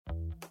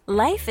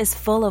Life is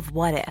full of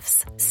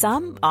what-ifs.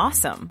 Some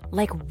awesome,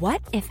 like what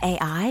if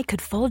AI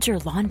could fold your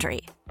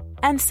laundry?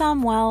 And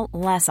some, well,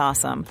 less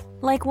awesome,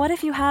 like what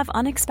if you have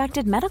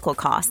unexpected medical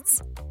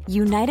costs?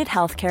 United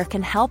Healthcare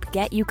can help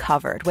get you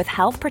covered with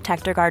Health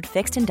Protector Guard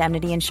fixed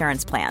indemnity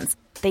insurance plans.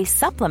 They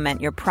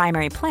supplement your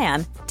primary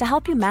plan to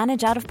help you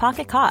manage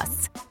out-of-pocket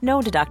costs.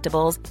 No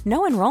deductibles,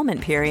 no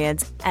enrollment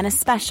periods, and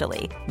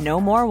especially no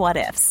more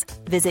what-ifs.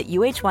 Visit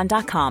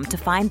uh1.com to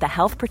find the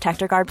Health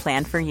Protector Guard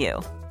plan for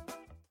you.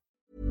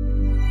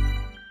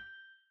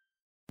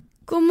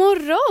 God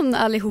morgon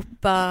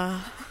allihopa!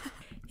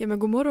 Ja men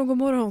god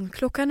morgon.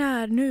 Klockan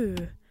är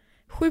nu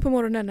 7 på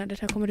morgonen när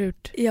det här kommer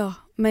ut. Ja,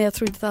 men jag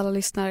tror inte att alla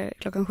lyssnar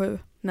klockan 7.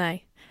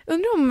 Nej.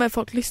 Undrar om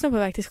folk lyssnar på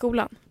väg till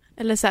skolan.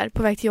 Eller så här,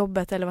 på väg till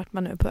jobbet eller vart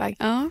man nu är på väg.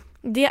 Ja.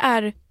 Det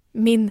är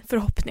min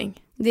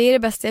förhoppning. Det är det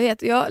bästa jag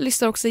vet. Jag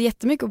lyssnar också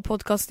jättemycket på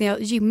podcast när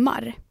jag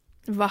gymmar.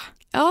 Va?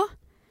 Ja.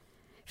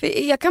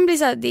 För jag kan bli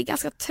så här, det är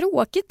ganska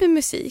tråkigt med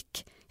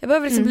musik. Jag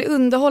behöver liksom bli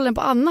underhållen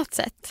på annat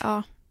sätt.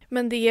 Ja.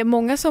 Men det är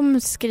många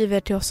som skriver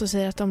till oss och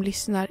säger att de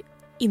lyssnar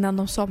innan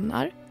de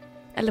somnar.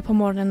 Eller på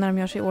morgonen när de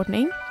gör sig i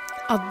ordning.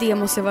 Ja, det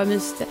måste vara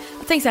mysigt.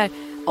 Jag tänker så här,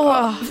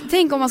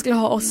 tänk om man skulle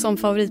ha oss som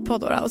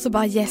favoritpodd då. Och så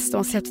bara de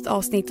har släppt ett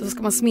avsnitt och så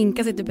ska man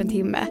sminka sig typ en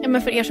timme. Ja,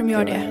 men för er som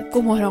gör det,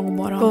 god morgon. God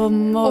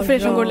morgon. Och för er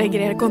som går och lägger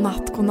er, god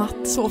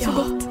natt. Sov så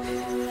gott.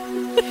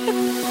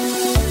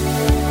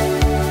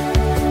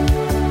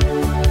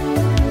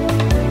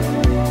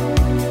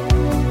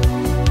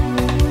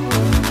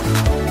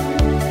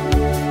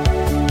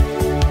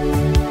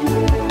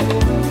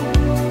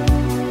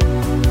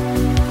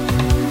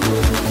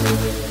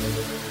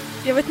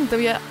 Jag vet inte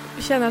om jag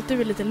känner att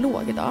du är lite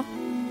låg idag.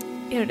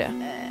 Är du det?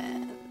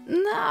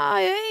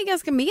 Nej, jag är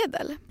ganska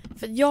medel.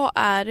 För jag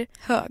är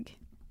hög.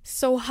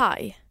 So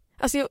high.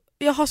 Alltså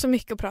jag har så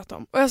mycket att prata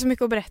om. Och jag har så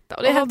mycket att berätta.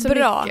 Och det är helt så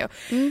bra. mycket.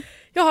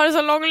 Jag har en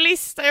så lång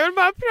lista. Jag vill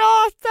bara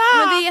prata.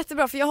 Men det är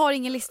jättebra för jag har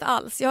ingen lista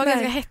alls. Jag har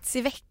ganska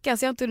hetsig vecka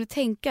så jag har inte hunnit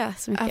tänka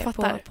så mycket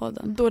på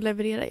podden. Då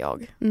levererar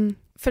jag.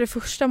 För det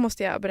första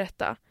måste jag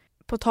berätta.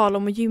 På tal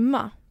om att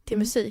gymma till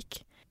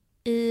musik.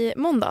 I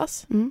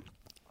måndags.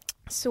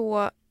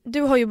 Så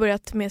du har ju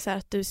börjat med så här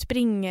att du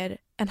springer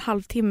en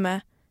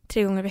halvtimme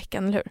 3 gånger i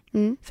veckan, eller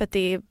hur? För att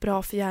det är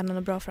bra för hjärnan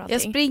och bra för allting.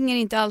 Jag springer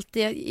inte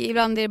alltid.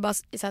 Ibland är det bara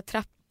så här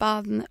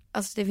trappan.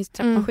 Alltså det finns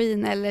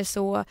trappmaskin eller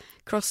så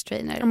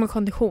crosstrainer. Ja, men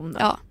kondition då.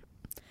 Ja.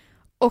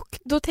 Och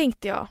då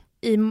tänkte jag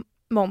i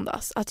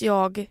måndags att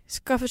jag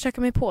ska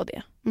försöka mig på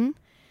det.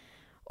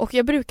 Och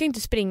jag brukar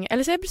inte springa.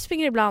 Eller så jag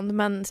springer ibland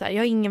men så här,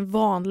 jag är ingen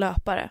van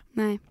löpare.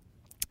 Nej.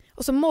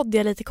 Och så mådde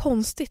jag lite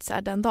konstigt så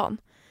här den dagen.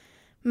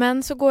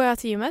 Men så går jag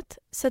till gymmet,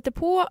 sätter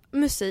på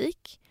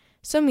musik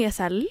som är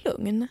så här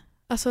lugn.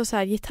 Alltså så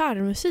här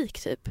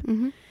gitarrmusik typ.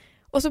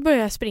 Och så börjar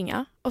jag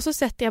springa. Och så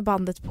sätter jag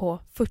bandet på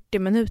 40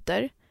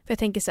 minuter. För jag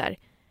tänker så här,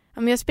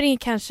 ja, men jag springer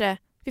kanske,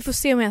 vi får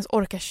se om jag ens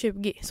orkar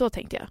 20. Så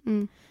tänkte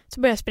jag.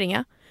 Så börjar jag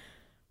springa.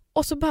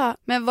 Och så bara...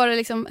 Men var det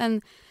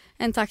liksom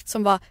en takt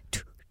som var...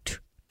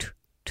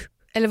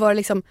 Eller var det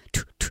liksom...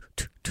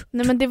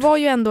 Nej men det var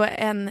ju ändå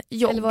en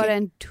jogg. Eller var det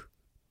en...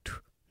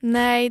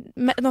 Nej,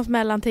 något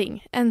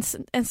mellanting.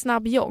 En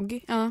snabb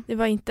jogg. Ja. Det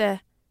var inte,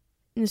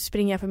 nu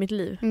springer jag för mitt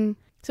liv.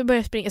 Så började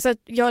jag springa. Så att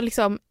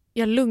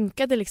jag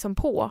lunkade liksom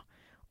på.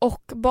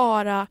 Och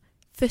bara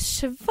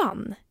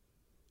försvann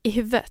i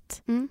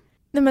huvudet.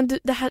 Nej men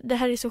det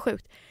här är så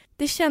sjukt.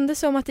 Det kändes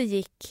som att det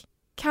gick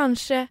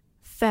kanske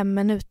 5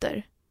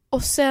 minuter.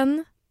 Och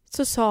sen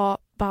så sa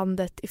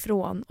bandet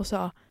ifrån och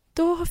sa,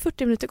 då har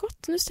 40 minuter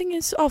gått. Nu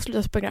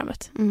avslutas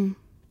programmet.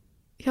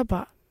 Jag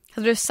bara...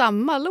 Hade du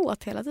samma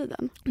låt hela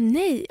tiden?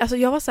 Nej, alltså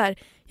jag var så här,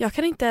 jag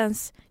kan inte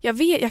ens,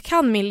 jag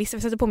kan min lista,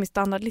 jag sätter på min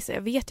standardlista,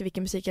 jag vet ju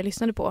vilken musik jag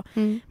lyssnade på,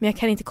 men jag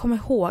kan inte komma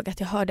ihåg att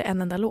jag hörde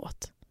en enda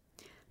låt.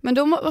 Men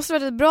då måste det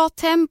vara ett bra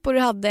tempo du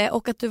hade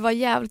och att du var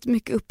jävligt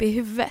mycket uppe i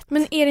huvudet.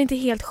 Men är det inte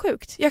helt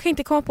sjukt? Jag kan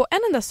inte komma på en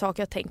enda sak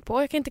jag tänkt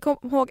på, jag kan inte komma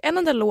ihåg en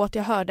enda låt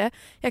jag hörde,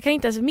 jag kan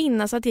inte ens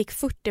minnas att det gick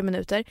 40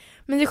 minuter,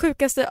 men det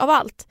sjukaste av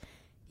allt,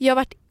 jag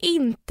vart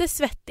inte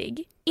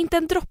svettig, inte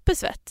en droppe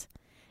svett.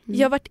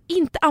 Jag vart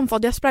inte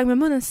andfådd, jag sprang med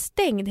munnen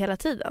stängd hela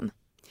tiden.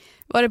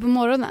 Var det på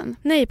morgonen?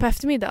 Nej, på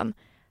eftermiddagen.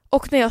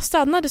 Och när jag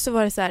stannade så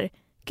var det så här,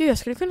 gud jag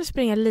skulle kunna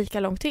springa lika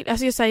långt till.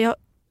 Alltså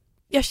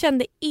jag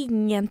kände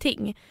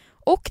ingenting.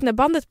 Och när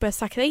bandet började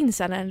sakta in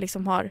sen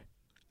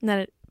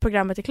när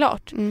programmet är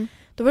klart,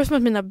 då var det som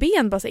att mina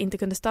ben bara så inte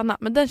kunde stanna.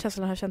 Men den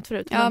känslan har jag känt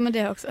förut. Ja, men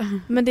det också.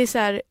 Men det är så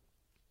här,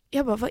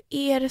 jag bara, vad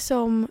är det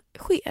som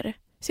sker?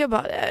 Så jag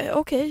bara,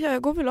 okej,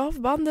 jag går väl av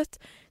bandet.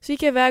 Så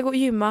gick jag iväg och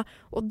gymma.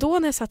 Och då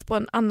när jag satt på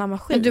en annan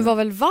maskin... Men du var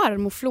väl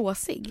varm och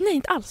flåsig? Nej,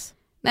 inte alls.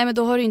 Nej, men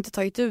då har du inte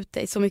tagit ut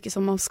dig så mycket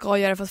som man ska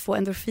göra för att få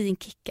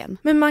endorfinkicken.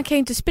 Men man kan ju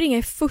inte springa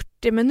i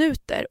 40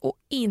 minuter och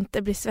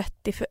inte bli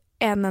svettig för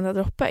en enda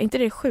droppe. Inte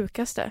det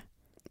sjukaste?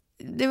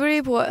 Det beror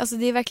ju på, alltså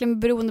det är verkligen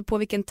beroende på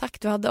vilken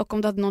takt du hade och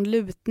om du hade någon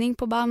lutning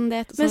på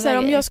bandet. Men så här,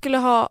 om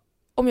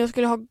jag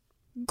skulle ha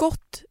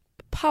gått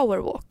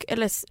powerwalk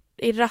eller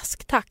i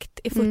rask takt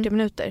i 40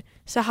 minuter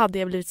så hade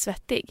jag blivit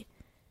svettig.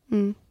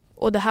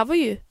 Och det här var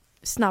ju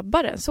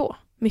snabbare än så.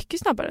 Mycket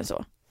snabbare än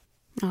så.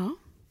 Ja.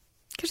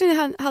 Kanske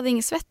ni hade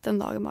ingen svett den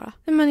dagen bara.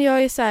 Nej, men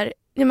jag är så här,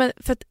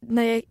 för att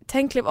när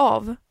jag klev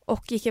av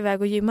och gick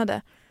iväg och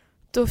gymmade,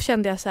 då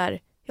kände jag så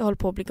här, jag håller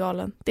på att bli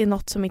galen. Det är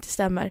något som inte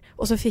stämmer.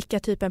 Och så fick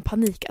jag typ en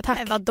panikattack.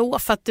 Nej, vadå?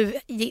 För att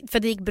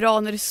det gick bra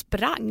när du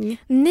sprang?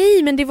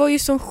 Nej, men det var ju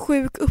sån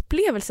sjuk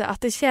upplevelse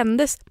att det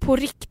kändes på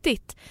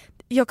riktigt.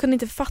 Jag kunde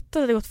inte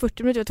fatta att det gått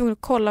 40 minuter. Jag var tvungen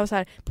att kolla så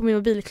här på min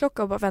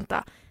mobilklocka och bara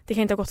vänta. Det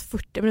kan inte ha gått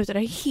 40 minuter. Det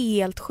är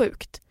helt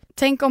sjukt.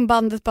 Tänk om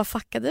bandet bara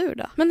fuckade ur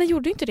då. Men den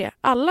gjorde inte det.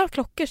 Alla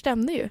klockor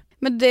stämde ju.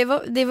 Men det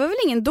var väl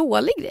ingen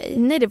dålig grej?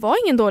 Nej, det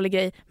var ingen dålig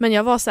grej. Men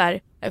jag var så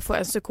här, jag får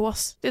en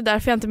psykos. Det är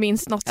därför jag inte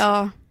minns något.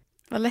 Ja,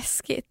 vad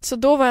läskigt. Så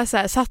då var jag så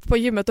här, satt på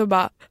gymmet och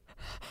bara...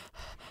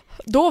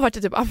 Då var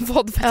det typ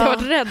andfådd för att jag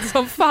var rädd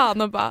som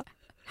fan och bara...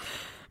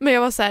 Men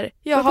jag var så här...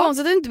 Vad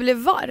konstigt att du inte blev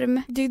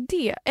varm. Det är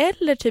det.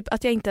 Eller typ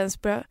att jag inte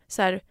ens började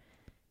så här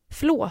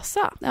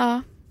flåsa.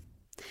 Ja.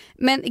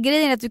 Men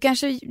grejen är att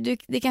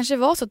det kanske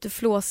var så att du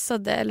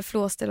flåsade eller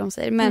flåste eller de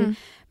säger.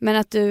 Men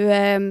att du...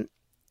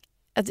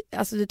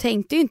 alltså du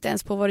tänkte ju inte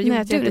ens på vad du gjorde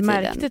under tiden. Nej,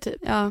 jag märkte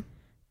typ. Ja.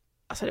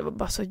 Alltså det var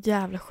bara så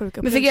jävla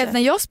sjuka. Men för grejen, när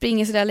jag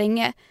springer så där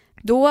länge,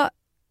 då...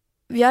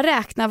 Jag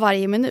räknar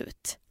varje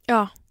minut.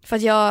 Ja. För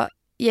att jag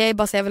är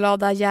bara så jag vill ha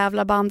det här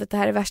jävla bandet, det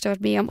här är det värsta jag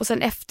varit med om. Och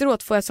sen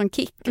efteråt får jag ett sån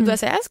kick. Och då är jag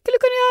så här, jag skulle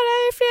kunna göra det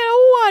här i flera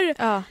år.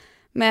 Ja.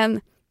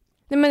 Men...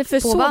 Nej, men för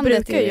så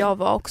brukar jag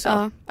vara också.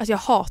 Ja. Alltså jag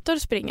hatar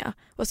att springa.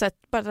 Och så att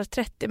bara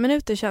 30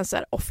 minuter känns så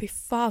här, fy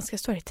fan, ska jag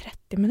stå här i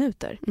 30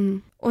 minuter?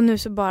 Och nu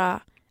så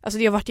bara, alltså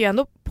jag vart ju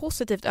ändå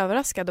positivt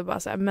överraskad och bara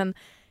så här, men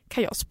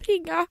kan jag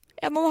springa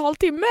 1,5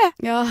 timme?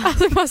 Ja.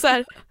 Alltså bara så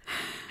här.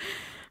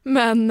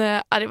 Men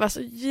det var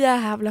så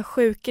jävla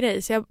sjuk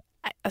grej. Så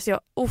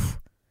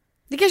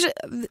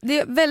Det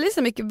är väldigt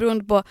så mycket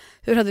beroende på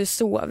hur hade du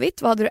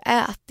sovit, vad hade du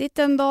ätit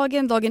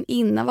dagen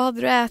innan, vad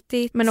hade du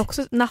ätit? Men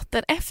också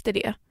natten efter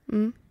det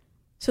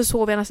så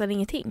sov jag nästan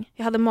ingenting.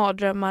 Jag hade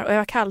mardrömmar och jag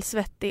var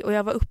kallsvettig och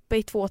jag var uppe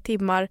i 2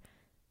 timmar.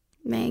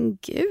 Men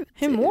gud.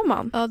 Hur mår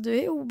man? Ja, du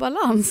är i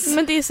obalans.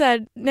 Men det är så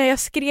här, när jag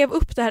skrev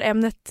upp det här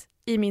ämnet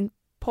i min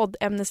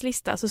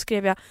poddämneslista så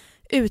skrev jag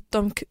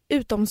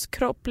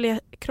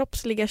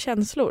utomkroppsliga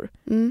känslor.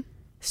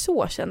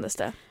 Så kändes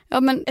det.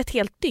 Ja, men ett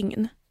helt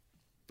dygn.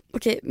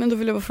 Okej, men då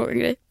vill jag bara fråga en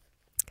grej.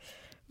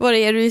 Var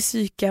är du i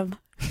psyken?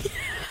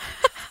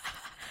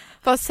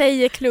 Vad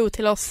säger Clue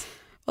till oss?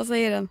 Vad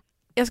säger den?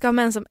 Jag ska ha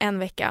mens om 1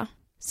 vecka.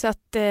 Så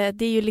att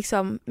det är ju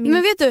liksom min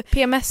men vet du,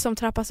 PMS som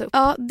trappas upp.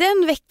 Ja,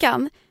 den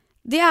veckan,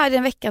 det är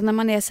den veckan när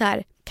man är så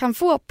här, kan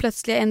få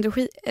plötsliga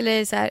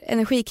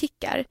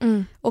energikickar.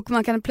 Och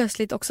man kan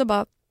plötsligt också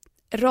bara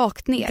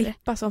rakt ner.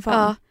 Dippa som fan.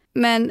 Ja,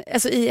 men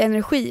alltså i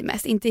energi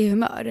mest, inte i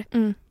humör.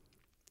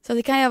 Så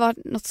det kan ju vara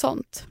något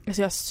sånt.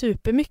 Alltså jag har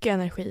supermycket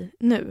energi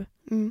nu.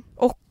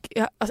 Och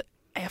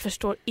jag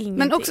förstår ingenting.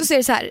 Men också så är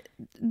det så här,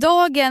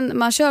 dagen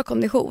man kör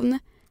kondition,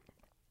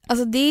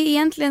 alltså det är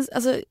egentligen,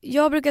 alltså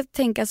jag brukar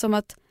tänka som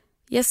att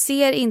jag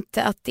ser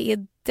inte att det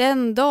är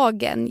den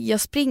dagen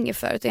jag springer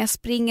för, utan jag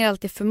springer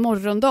alltid för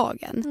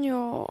morgondagen.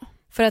 Ja.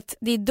 För att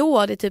det är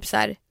då det typ så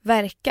här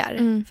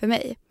verkar för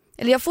mig.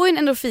 Eller jag får en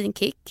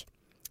endorfinkick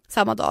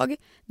samma dag,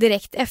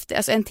 direkt efter,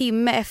 alltså 1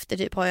 timme efter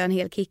typ har jag en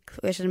hel kick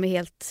och jag känner mig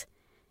helt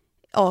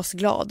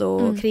asglad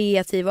och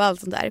kreativ och allt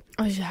sånt där.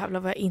 Jävlar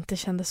vad jag inte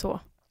kände så.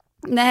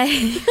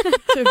 Nej.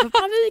 Du var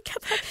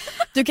panikattack.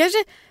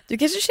 Du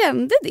kanske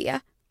kände det,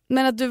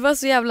 men att du var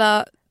så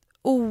jävla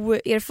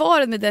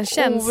oerfaren med den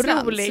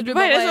känslan. Orolig. Så du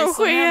vad bara, är det som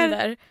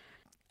sker?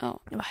 Ja.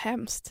 Det var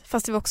hemskt.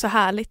 Fast det var också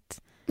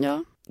härligt.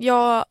 Ja.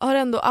 Jag har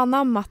ändå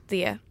anammat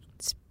det.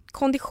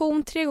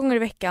 Kondition 3 gånger i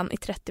veckan i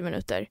 30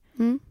 minuter.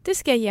 Det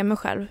ska jag ge mig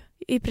själv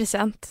i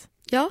present.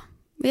 Ja,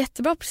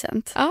 jättebra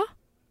present. Ja.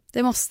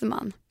 Det måste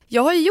man.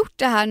 Jag har gjort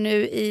det här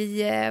nu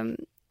i...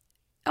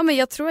 men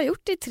jag tror jag har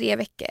gjort det i 3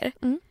 veckor.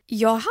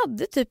 Jag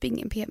hade typ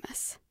ingen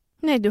PMS.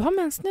 Nej, du har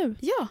mens nu.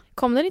 Ja.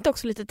 Kom den inte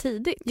också lite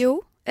tidigt?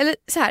 Jo, eller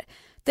så här.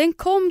 Den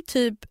kom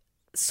typ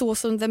så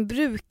som den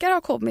brukar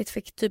ha kommit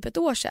för typ 1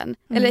 år sedan.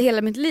 Eller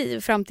hela mitt liv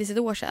fram till 1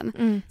 år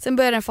sedan. Sen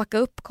började den fucka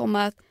upp,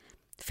 komma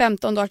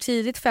 15 dagar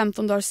tidigt,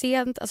 15 dagar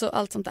sent, alltså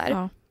allt sånt där.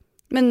 Ja.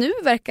 Men nu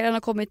verkar den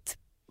ha kommit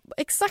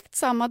exakt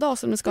samma dag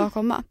som den ska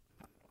komma.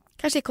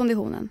 Kanske i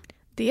konditionen.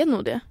 Det är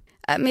nog det.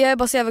 Men jag är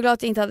bara så jävla glad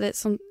att jag inte hade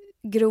sån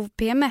grov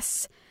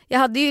PMS. Jag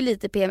hade ju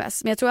lite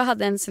PMS, men jag tror jag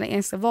hade en sån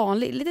ganska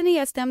vanlig, lite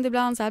nedstämd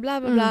ibland, så här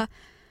bla bla bla.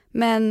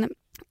 Men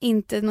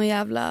inte någon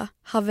jävla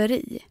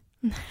haveri.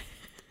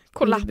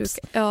 Kollaps.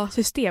 Ja.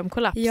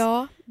 Systemkollaps.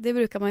 Ja, det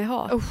brukar man ju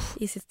ha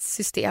i sitt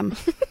system.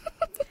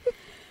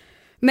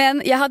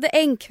 Men jag hade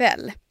en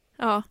kväll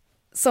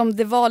som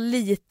det var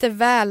lite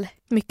väl...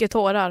 Mycket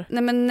tårar.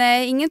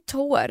 Nej, ingen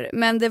tår.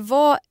 Men det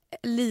var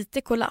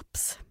lite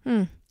kollaps.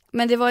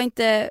 Men det var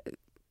inte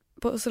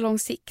på så lång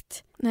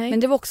sikt. Nej. Men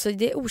det var också,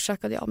 det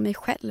orsakade jag mig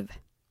själv.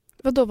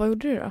 Vad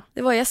gjorde du då?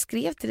 Det var, jag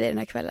skrev till dig den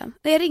här kvällen.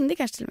 Nej, jag ringde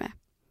kanske till och med.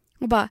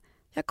 Och bara,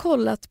 jag har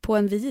kollat på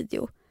en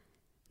video.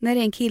 När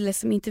det är en kille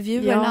som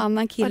intervjuar en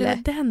annan kille. Ja,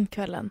 det var den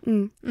kvällen.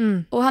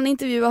 Och han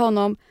intervjuar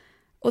honom.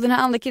 Och den här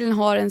andra killen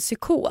har en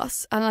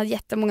psykos. Han har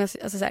jättemånga,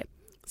 alltså så här,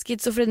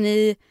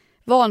 schizofreni,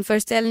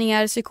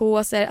 vanföreställningar,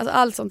 psykoser, alltså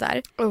allt sånt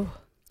där.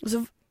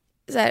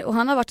 Och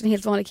han har varit en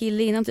helt vanlig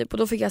kille innan typ, och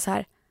då fick jag så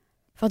här: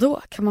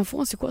 vadå, kan man få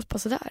en psykos på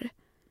sådär?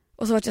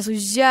 Och så var jag så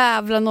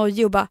jävla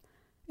nojig och bara,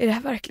 är det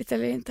här verkligt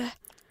eller inte?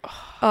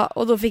 Ja,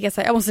 och då fick jag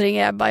säga, jag måste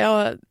ringa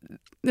Ebba,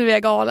 nu är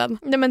jag galen.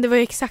 Nej, men det var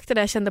ju exakt det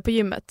där jag kände på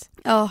gymmet.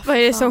 Ja, vad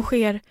är det som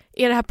sker?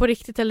 Är det här på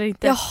riktigt eller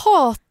inte? Jag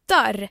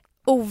hatar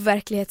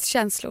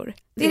overklighetskänslor.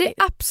 Det är det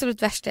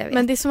absolut värsta jag vet.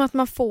 Men det är som att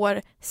man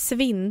får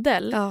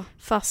svindel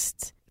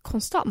fast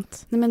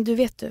konstant. Nej, men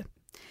du.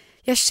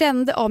 Jag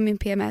kände av min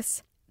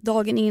PMS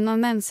dagen innan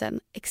mensen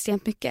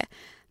extremt mycket.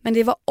 Men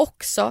det var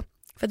också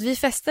för att vi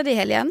festade i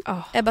helgen,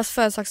 Ebbas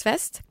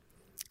födelsedagsfest.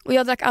 Och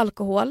jag drack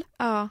alkohol.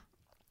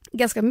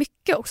 Ganska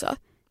mycket också.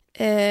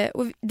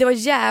 Och det var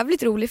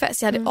jävligt rolig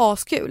fest. Jag hade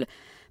askul.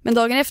 Men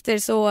dagen efter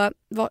så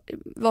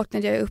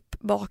vaknade jag upp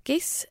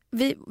bakis.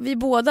 Vi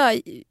båda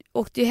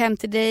åkte ju hem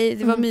till dig.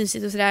 Det var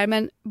mysigt och sådär.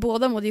 Men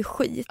båda mådde ju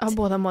skit. Ja,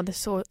 båda mådde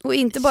så och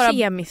inte bara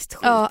kemiskt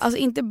skit. Ja, alltså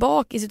inte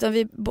bakis, utan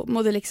vi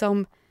mådde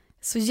liksom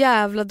så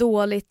jävla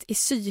dåligt i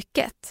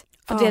psyket.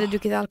 För att vi hade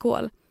druckit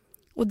alkohol.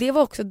 Och det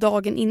var också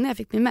dagen innan jag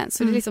fick min mens.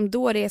 Så det är liksom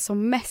då det är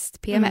som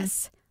mest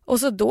PMS. Och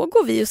så då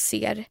går vi och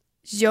ser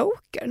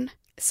Jokern.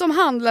 Som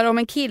handlar om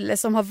en kille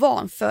som har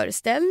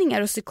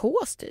vanföreställningar och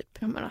psykos typ.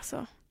 Ja,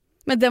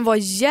 men den var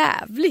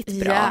jävligt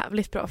bra.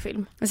 Jävligt bra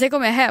film. Men sen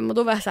kom jag hem och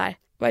då var jag så här: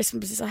 vad är det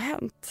som precis har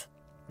hänt?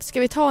 Ska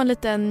vi ta en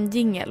liten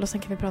jingle och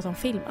sen kan vi prata om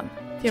filmen?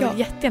 Jag vill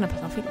jättegärna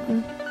prata om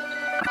filmen.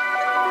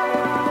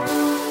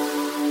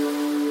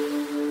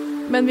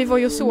 Men vi var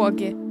ju och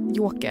såg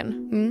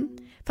Jokern.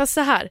 Fast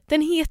så här,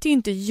 den heter ju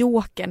inte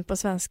Jokern på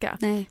svenska.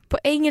 Nej. På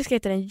engelska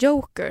heter den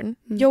Jokern.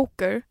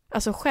 Joker,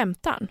 alltså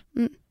skämtaren.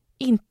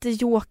 Inte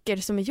Joker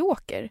som är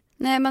Joker.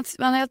 Nej, man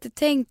har alltid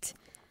tänkt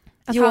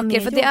att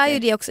Joker, för det är ju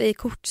det också i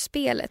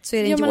kortspelet. Så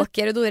är det en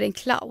Joker och då är det en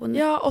clown.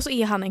 Ja, och så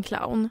är han en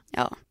clown.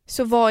 Ja.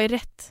 Så vad är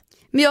rätt?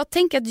 Men jag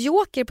tänker att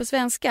Joker på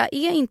svenska,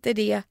 är inte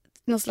det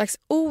någon slags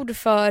ord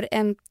för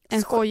en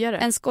skojare?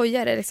 En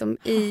skojare liksom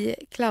i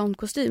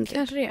clownkostym.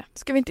 Kanske det.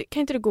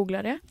 Kan inte du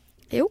googla det?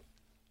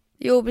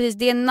 Jo, precis.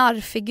 Det är en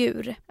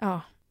narrfigur.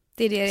 Ja.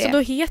 Det är det. Så då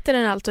heter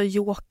den alltså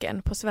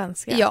Jokern på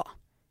svenska? Ja.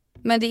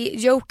 Men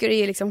Joker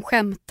är liksom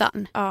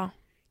skämtan. Ja.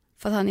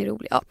 För att han är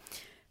rolig. Ja.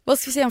 Vad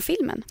ska vi säga om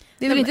filmen?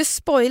 Vi vill inte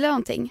spoila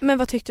någonting. Men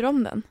vad tyckte du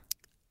om den?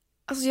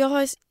 Alltså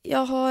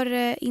jag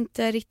har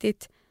inte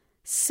riktigt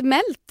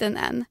smält den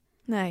än.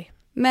 Nej.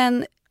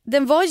 Men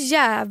den var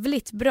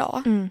jävligt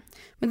bra. Men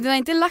den har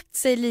inte lagt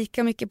sig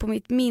lika mycket på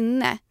mitt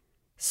minne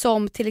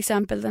som till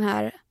exempel den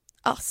här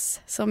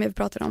Us som jag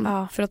pratade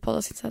om för ett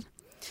poddavsnitt sedan.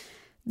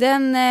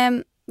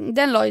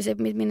 Den la ju sig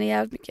på mitt minne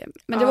jävligt mycket.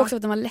 Men det var också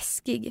att den var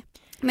läskig.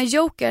 Men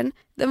Jokern,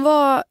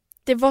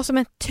 det var som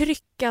en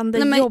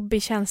tryckande,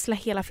 jobbig känsla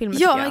hela filmen.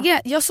 Ja,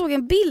 jag såg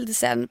en bild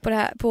sen på det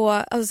här,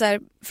 alltså så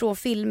här, från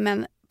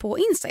filmen på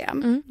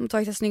Instagram. De har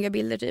tagit så snygga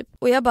bilder typ.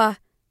 Och jag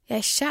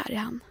är kär i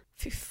han.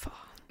 Fy fan.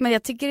 Men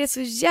jag tycker det är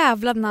så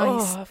jävla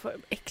nice. Jag får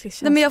äcklig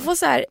känsla. Nej, men jag får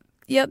så här,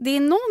 det är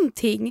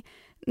någonting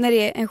när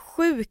det är en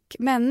sjuk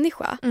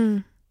människa.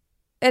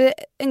 Eller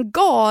en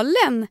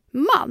galen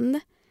man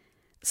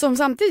som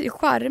samtidigt är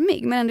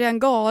charmig men ändå är en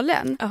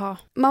galen.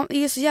 Man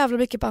är så jävla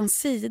mycket på hans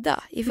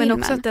sida i filmen. Men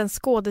också att den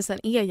skådisen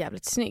är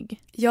jävligt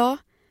snygg. Ja,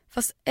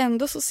 fast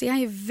ändå så ser han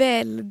ju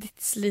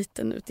väldigt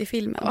sliten ut i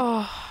filmen.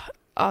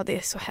 Ja, det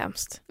är så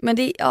hemskt. Men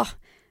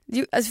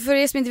alltså för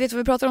er som inte vet vad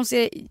vi pratar om, så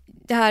är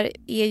det här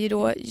är ju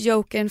då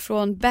Jokern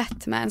från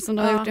Batman som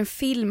de har gjort en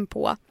film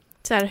på.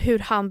 Så här, hur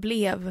han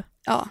blev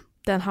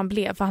den han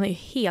blev, för han är ju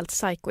helt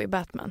psycho i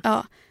Batman.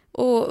 Ja,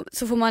 och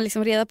så får man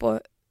liksom reda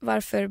på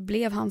varför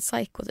blev han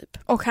psycho typ.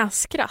 Och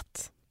hans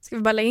skratt. Ska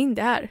vi bara lägga in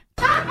det här?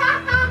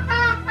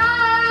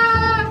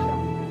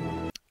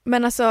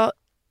 Men alltså,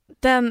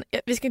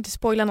 vi ska inte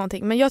spoila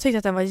någonting, men jag tyckte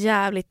att den var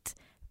jävligt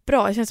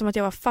bra. Det känns som att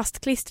jag var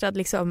fastklistrad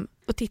liksom,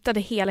 och tittade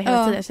hela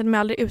tiden. Jag kände mig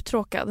aldrig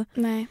uttråkad.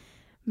 Nej.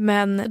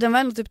 Men den var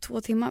ändå typ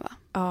 2 timmar va?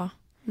 Ja.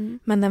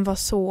 Men den var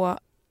så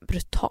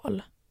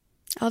brutal.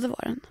 Ja, det var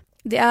den.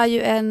 Det är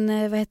ju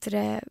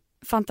en,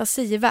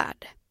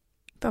 fantasivärld.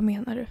 Vad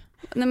menar du?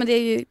 Nej, men det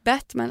är ju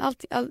Batman,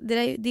 det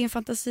är en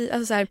fantasi,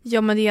 alltså så här.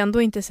 Ja, men det är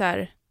ändå inte så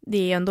här,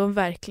 det är ändå en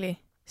verklig,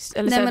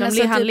 eller så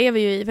här, han lever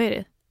ju i, vad är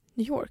det?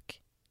 New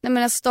York. Nej,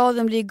 men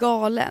staden blir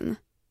galen.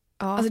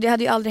 Ja. Alltså det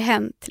hade ju aldrig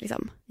hänt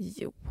liksom.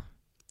 Jo.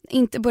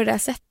 Inte på det där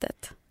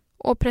sättet.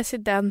 Och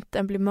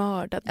presidenten blir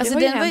mördad. Alltså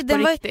det har ju hänt på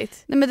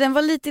riktigt. Nej, men den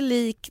var lite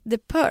lik The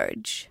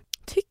Purge.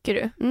 Tycker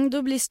du?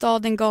 Då blir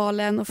staden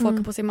galen och folk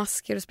har på sig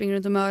masker och springer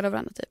runt och mördar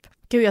varandra typ.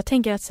 Gud, jag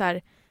tänker att så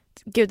här,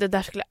 gud, det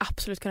där skulle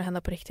absolut kunna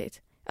hända på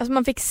riktigt. Alltså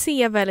man fick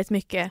se väldigt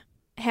mycket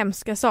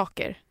hemska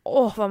saker.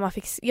 Vad man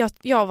fick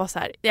jag var så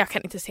här, jag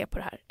kan inte se på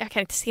det här. Jag kan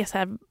inte se så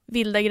här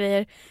vilda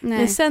grejer. Nej.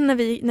 Men sen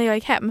när jag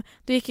gick hem,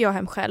 då gick jag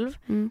hem själv.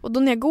 Och då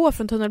när jag går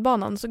från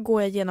tunnelbanan så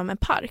går jag genom en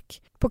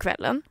park på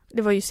kvällen.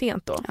 Det var ju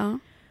sent då. Ja.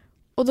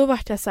 Och då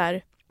vart jag så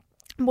här,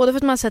 både för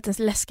att man sett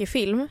en läskig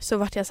film, så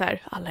vart jag så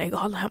här, alla är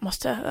galna, jag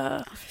måste.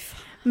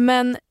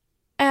 Men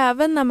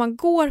även när man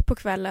går på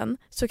kvällen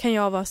så kan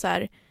jag vara så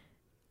här,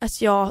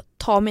 att jag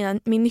tar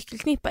min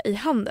nyckelknippa i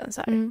handen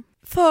så här.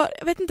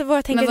 jag vet inte vad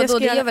jag tänker men att jag ska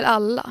det göra. gör väl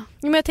alla?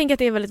 Men jag tänker att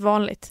det är väldigt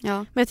vanligt. Ja.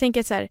 Men jag tänker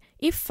att så här,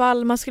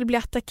 ifall man skulle bli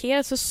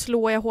attackerad så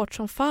slår jag hårt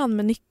som fan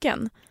med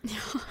nyckeln.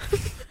 Ja.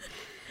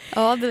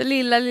 Ja, den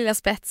lilla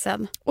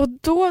spetsen. Och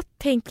då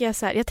tänker jag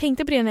så här, jag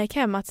tänkte på det när jag gick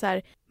hem att så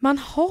här, man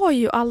har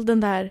ju allt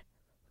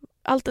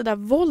det där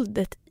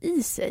våldet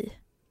i sig.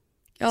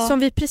 Ja. Som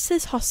vi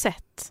precis har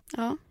sett.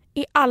 Ja.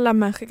 Är alla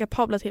människor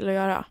kapabla till att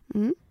göra.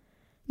 Mm.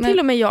 Till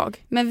och med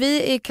jag. Men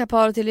vi är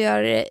kapabla till att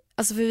göra det,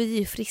 alltså för vi är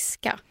ju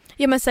friska.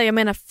 Ja, men jag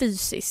menar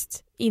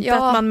fysiskt. Inte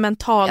att man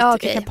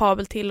mentalt är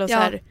kapabel till och så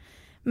här.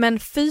 Men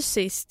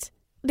fysiskt,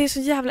 det är så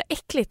jävla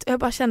äckligt. Och jag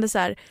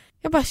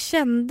bara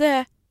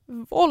kände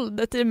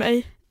våldet i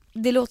mig.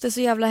 Det låter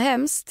så jävla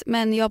hemskt,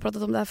 men jag har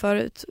pratat om det här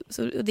förut.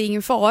 Så det är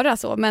ingen fara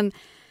så, men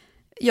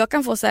jag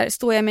kan få så här,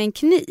 står jag med en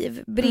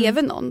kniv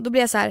bredvid någon, då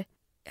blir jag så här,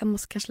 jag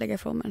måste kanske lägga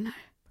ifrån mig den här.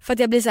 För att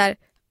jag blir så här,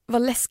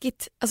 vad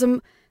läskigt. Alltså,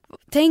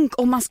 tänk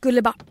om man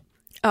skulle bara...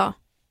 Ja.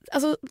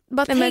 Alltså,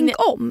 bara tänk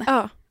om.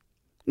 Ja.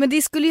 Men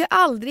det skulle ju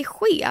aldrig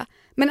ske.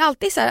 Men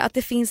alltid så här att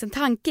det finns en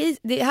tanke i...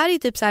 Det här är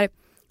typ så här...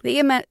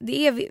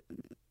 Det är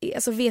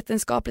alltså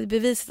vetenskapligt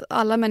bevisat att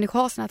alla människor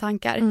har sina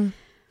tankar. Mm.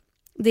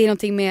 Det är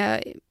någonting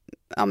med...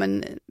 Ja,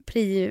 men...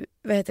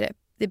 vad heter det?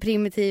 Det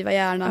primitiva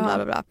hjärnan, bla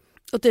bla bla.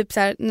 Och typ så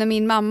här, när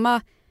min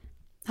mamma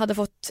hade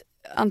fått...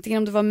 Antingen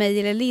om det var mig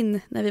eller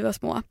Linn när vi var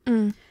små.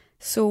 Mm.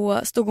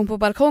 Så stod hon på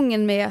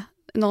balkongen med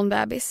någon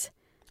bebis.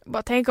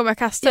 Bara tänk om jag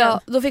kastar den.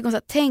 Ja, då fick hon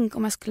säga, tänk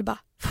om jag skulle bara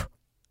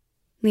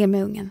ner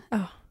med ungen. Ja.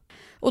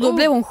 Och då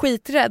blev hon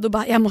skiträdd och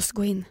bara, jag måste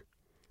gå in.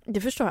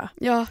 Det förstår jag.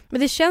 Ja.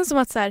 Men det känns som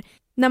att så här,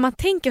 när man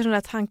tänker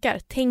sådana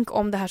tankar, tänk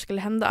om det här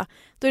skulle hända.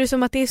 Då är det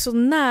som att det är så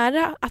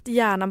nära att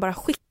hjärnan bara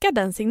skickar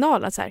den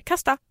signalen så här,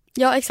 kasta.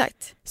 Ja,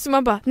 exakt. Så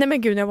man bara, nej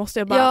men gud, jag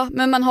måste bara... Ja,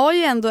 men man har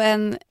ju ändå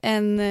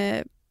en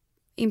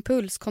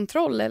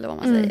impulskontroll eller vad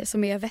man säger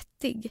som är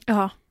vettig.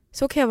 Ja.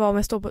 Så kan jag vara om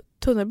jag står på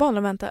tunnelbanan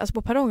och väntar, alltså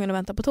på perrongen och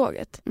väntar på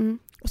tåget. Mm.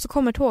 Och så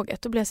kommer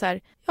tåget och blir så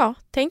här, ja,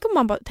 tänk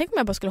om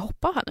jag bara skulle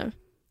hoppa här nu.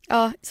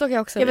 Ja, så kan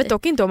jag också. Jag vet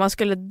dock inte om man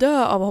skulle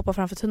dö av att hoppa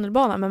framför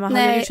tunnelbanan, men man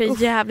hade ju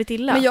sig jävligt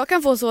illa. Men jag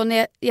kan få så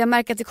när jag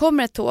märker att det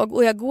kommer ett tåg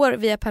och jag går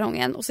via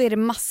perrongen och så är det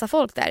massa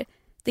folk där.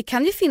 Det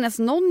kan ju finnas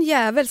någon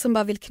jävel som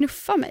bara vill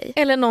knuffa mig.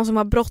 Eller någon som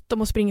har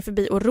bråttom och springer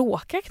förbi och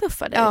råkar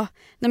knuffa dig. Ja,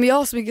 nej, men jag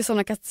har så mycket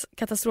sådana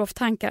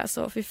katastroftankar,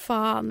 alltså fy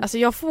fan. Alltså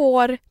jag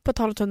får, på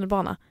tal om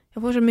tunnelbana,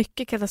 jag får så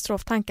mycket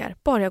katastroftankar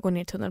bara jag går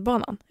ner i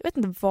tunnelbanan. Jag vet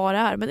inte vad det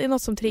är, men det är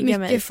något som triggar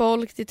mig. Mycket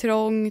folk, det är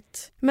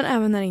trångt. Men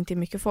även när det inte är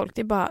mycket folk,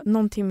 det är bara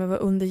någonting med att vara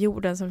under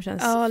jorden som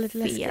känns lite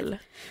fel.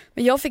 Läskigt.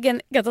 Men jag fick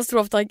en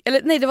katastroftanke,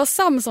 eller nej, det var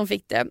Sam som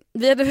fick det.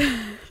 Det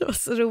var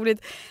så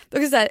roligt. Det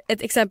var så här,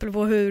 ett exempel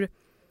på hur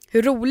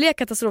roliga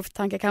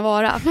katastroftankar kan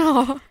vara.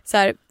 Så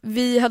här,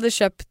 vi hade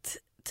köpt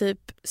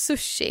typ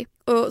sushi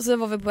och så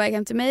var vi på väg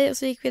hem till mig och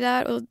så gick vi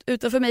där och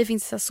utanför mig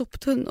finns det så här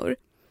soptunnor.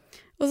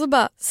 Och så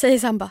bara säger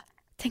Sam bara,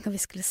 tänk om vi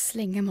skulle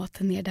slänga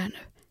maten ner där nu.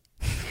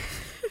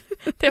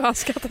 Det var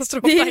en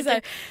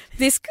katastroftanke.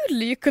 Det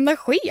skulle ju kunna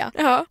ske.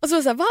 Ja. Och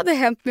så vad hade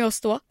hänt med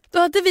oss då? Då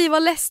hade vi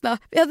varit ledsna.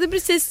 Vi hade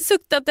precis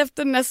suktat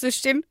efter den här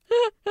sushin.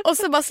 Och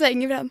så bara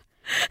slänger vi den.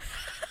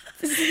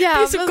 Det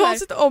är så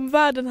konstigt om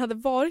världen hade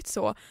varit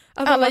så.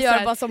 Att alla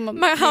gör bara som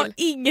man har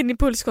ingen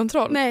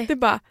impulskontroll. Nej. Det är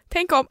bara,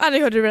 tänk om,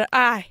 nu hörde du det.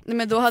 Nej,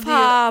 men då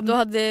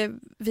hade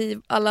vi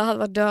alla hade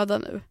varit döda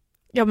nu.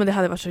 Ja, men det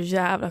hade varit så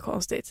jävla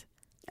konstigt.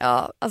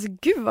 Ja, alltså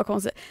gud vad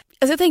konstigt.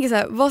 Alltså jag tänker så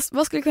här,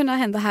 vad skulle kunna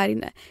hända här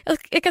inne?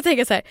 Jag kan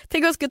tänka så här,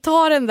 tänk om jag skulle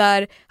ta den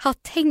där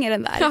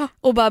hatthängaren där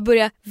och bara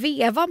börja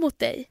veva mot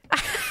dig.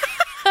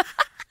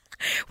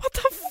 What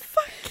the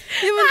fuck?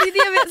 Ja, men det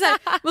är det så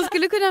här, man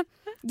skulle kunna,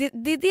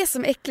 det är det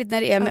som är äckligt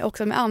när det är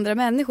också med andra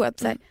människor. Att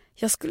så här,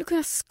 jag skulle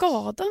kunna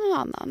skada någon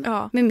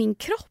annan med min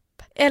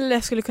kropp. Eller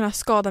jag skulle kunna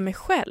skada mig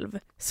själv.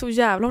 Så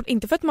jävla hårt,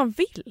 inte för att man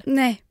vill.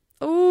 Nej.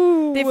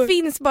 Det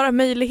finns bara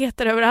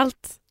möjligheter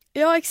överallt.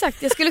 Ja,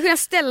 exakt. Jag skulle kunna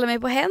ställa mig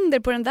på händer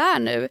på den där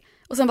nu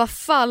och sen bara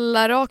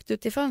falla rakt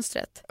ut i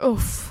fönstret.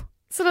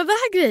 Sådana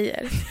där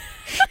grejer.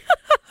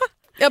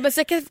 Ja, men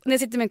så när jag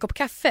sitter med en kopp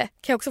kaffe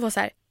kan jag också få så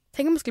här,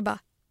 tänk om man skulle bara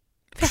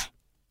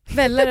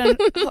välla den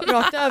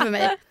rakt över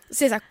mig och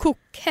se så här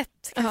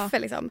kokhett kaffe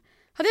liksom.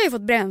 Hade jag ju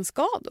fått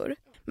brännskador.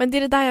 Men det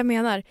är det där jag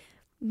menar.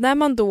 När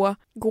man då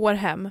går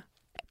hem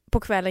på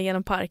kvällen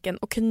genom parken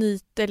och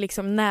knyter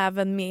liksom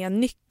näven med en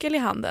nyckel i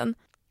handen.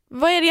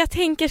 Vad är det jag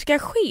tänker ska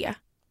ske?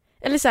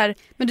 Eller så här,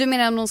 men du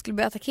menar om någon skulle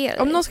börja attackera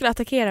dig? Om någon skulle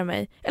attackera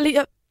mig.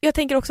 Eller jag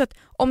tänker också att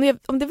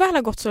om det väl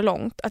har gått så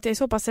långt att jag är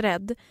så pass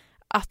rädd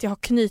att jag har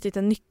knutit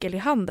en nyckel i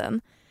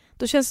handen,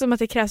 då känns det som att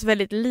det krävs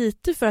väldigt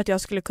lite för att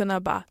jag skulle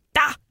kunna bara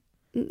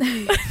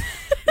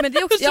Men det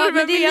är också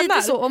men det är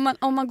lite så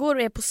om man går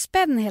och är på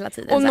spänn hela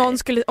tiden.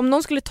 Om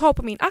någon skulle ta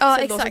på min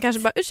axel då, så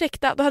kanske bara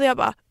ursäkta, då hade jag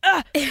bara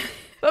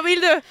vad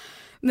vill du?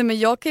 Nej, men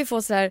jag kan ju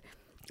få så här,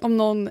 om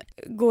någon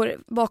går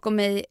bakom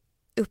mig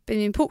upp i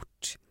min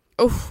port.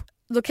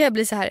 då kan jag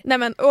bli så här. Nej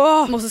men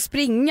måste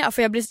springa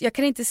för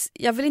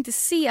jag vill inte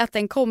se att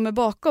den kommer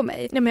bakom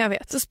mig. Nej men jag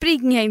vet. Så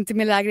springer jag inte i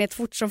min lägenhet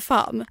fort som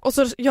fan. Och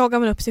så jagar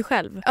man upp sig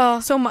själv.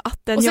 Som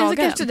att den och sen jagar. Och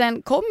sen så kanske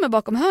den kommer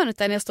bakom hörnet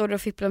där när jag står där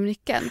och fipplar med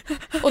nyckeln.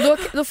 Och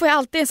då får jag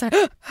alltid en så här.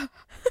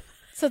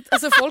 Så att,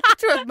 alltså folk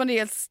tror att man är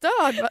helt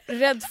störd,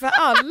 rädd för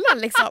alla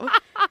liksom.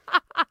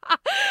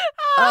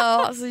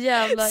 Ja, så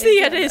jävla.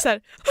 Ser dig så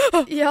här.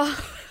 Ja.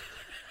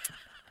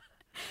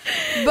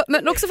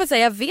 Men också för att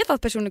säga, jag vet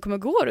att personen kommer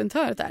gå runt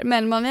hörnet där,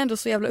 men man är ändå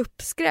så jävla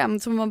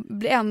uppskrämd så man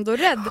blir ändå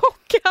rädd.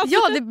 Chockad.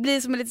 Ja, det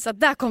blir som lite så att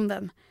där kom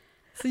den.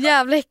 Så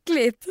jävla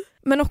äckligt.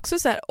 Men också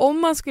så här,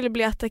 om man skulle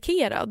bli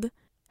attackerad,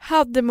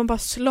 hade man bara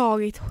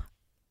slagit.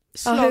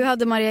 Ja, hur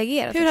hade man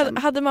reagerat? Hur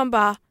hade man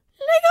bara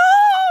lägg av!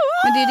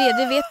 Men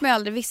det vet man ju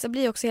aldrig. Vissa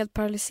blir också helt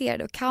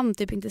paralyserade och kan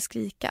typ inte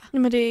skrika.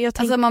 Nej, men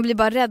alltså man blir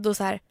bara rädd och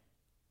så här.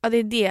 Ja, det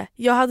är det.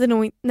 Jag hade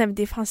nog, nej men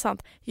det är fan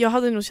sant. Jag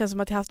hade nog känt som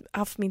att jag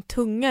haft min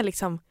tunga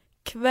liksom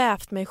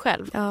kvävt mig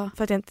själv. Ja.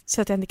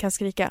 Så att jag inte kan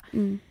skrika.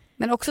 Mm.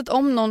 Men också att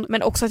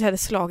jag hade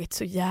slagit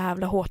så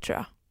jävla hårt tror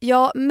jag.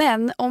 Ja,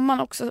 men om man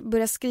också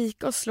börjar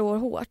skrika och slår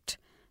hårt,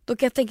 då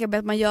kan jag tänka mig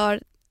att man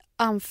gör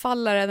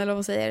anfallaren, eller vad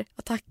man säger,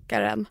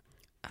 attackaren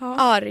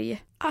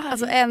arg.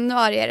 Alltså ännu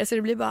argare, så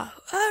det blir bara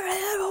vad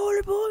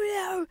håller på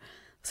med?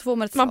 Så får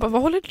man bara,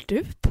 vad håller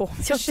du på?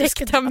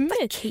 Ursäkta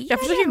mig. Jag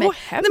försöker gå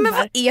hem. Nej men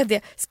vad är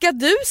det? Ska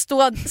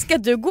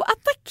du gå och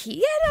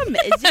attackera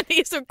mig? Det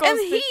är så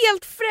konstigt. En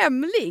helt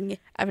främling. Nej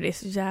men det är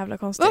så jävla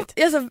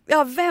konstigt. Alltså,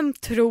 vem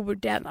tror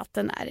den att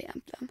den är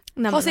egentligen?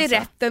 Har sig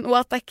rätten att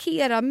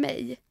attackera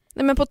mig.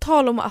 Nej men på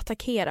tal om att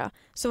attackera,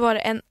 så var det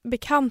en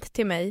bekant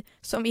till mig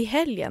som i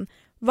helgen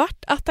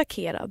vart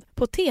attackerad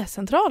på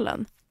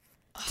T-centralen.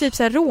 Typ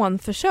så här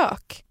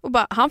rånförsök. Och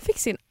bara, han fick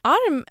sin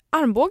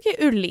armbåge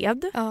ur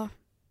led. Ja.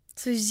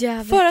 Så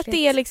jävla för att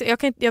det är liksom,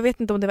 jag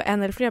vet inte om det var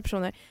en eller flera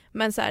personer,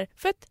 men så här,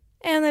 för att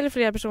en eller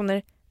flera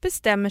personer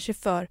bestämmer sig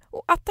för att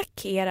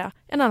attackera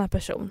en annan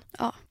person.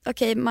 Ja,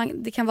 okej,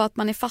 det kan vara att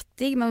man är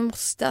fattig, man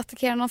måste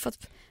attackera någon för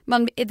att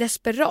man är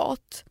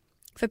desperat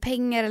för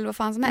pengar eller vad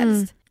fan som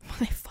helst. Man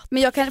är fattig.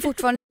 Men jag kan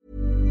fortfarande.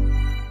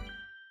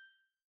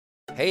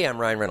 Hey, I'm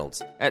Ryan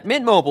Reynolds. At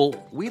Mint Mobile,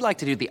 we like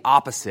to do the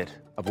opposite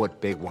of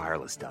what Big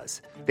Wireless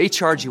does. They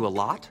charge you a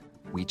lot.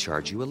 We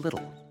charge you a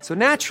little. So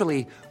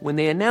naturally, when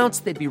they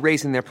announced they'd be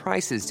raising their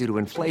prices due to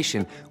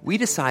inflation, we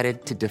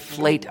decided to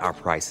deflate our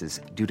prices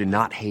due to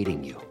not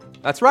hating you.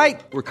 That's right.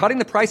 We're cutting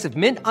the price of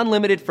Mint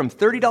Unlimited from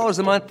 $30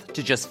 a month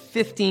to just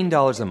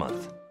 $15 a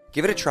month.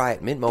 Give it a try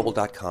at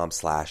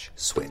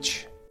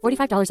mintmobile.com/switch.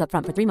 $45 up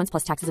front for 3 months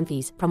plus taxes and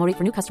fees. Promo rate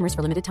for new customers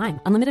for limited time.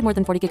 Unlimited more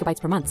than 40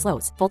 gigabytes per month.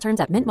 Slows full terms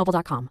at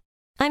mintmobile.com.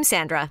 I'm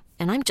Sandra,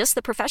 and I'm just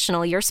the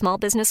professional your small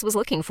business was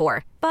looking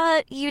for.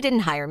 But you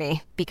didn't hire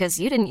me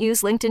because you didn't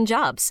use LinkedIn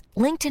Jobs.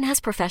 LinkedIn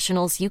has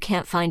professionals you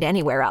can't find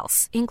anywhere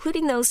else,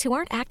 including those who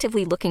aren't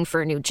actively looking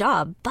for a new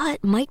job,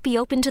 but might be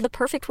open to the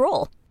perfect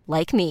role,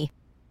 like me.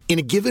 In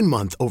a given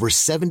month, over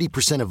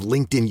 70% of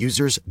LinkedIn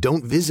users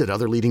don't visit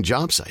other leading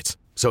job sites.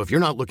 So if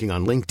you're not looking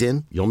on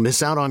LinkedIn, you'll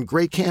miss out on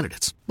great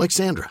candidates like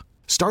Sandra.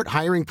 Start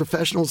hiring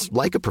professionals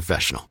like a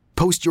professional.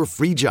 Post your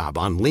free job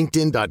on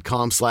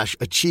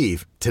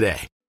linkedin.com/achieve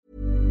today.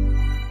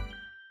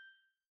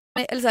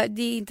 Eller så här,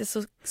 det är inte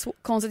så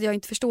konstigt att jag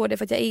inte förstår det,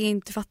 för att jag är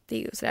inte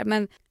fattig och sådär.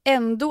 Men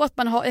ändå att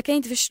jag kan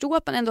inte förstå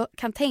att man ändå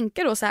kan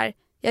tänka då så här: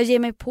 jag ger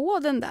mig på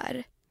den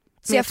där.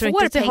 Så jag tror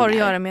inte att det har att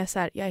göra med så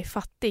här, jag är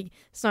fattig.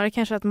 Snarare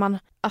kanske att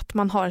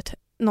man har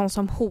någon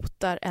som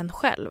hotar en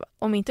själv.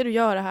 Om inte du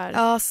gör det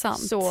här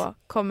så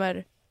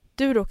kommer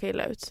du råka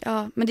illa ut.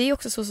 Ja, men det är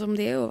också så som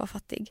det är att vara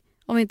fattig.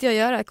 Om inte jag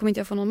gör det här kommer inte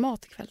jag få någon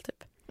mat ikväll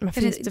typ. Men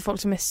finns det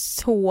folk som är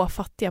så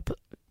fattiga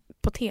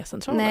på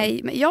T-centralen?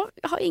 Nej, men jag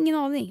har ingen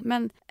aning.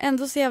 Men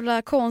ändå så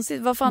jävla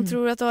konstigt. Vad fan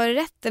tror du att du har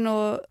rätten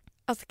att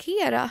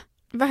attackera?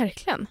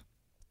 Verkligen.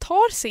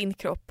 Tar sin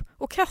kropp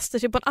och kastar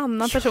sig på en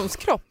annan persons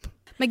kropp.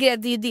 Men det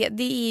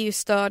är ju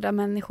störda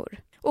människor.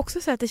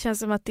 Också så att det känns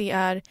som att det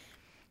är,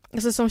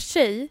 alltså som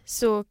tjej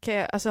så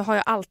har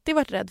jag alltid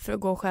varit rädd för att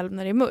gå själv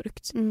när det är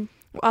mörkt.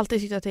 Och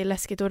alltid tyckt att det är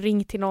läskigt att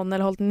ringa till någon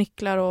eller hållit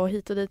nycklar och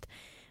hit och dit.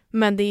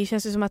 Men det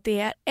känns ju som att det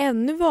är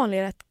ännu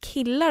vanligare att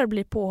killar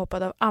blir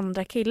påhoppade av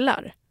andra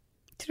killar.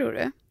 Tror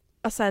du?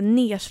 Alltså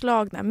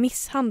nedslagna,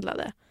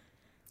 misshandlade.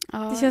 Ja,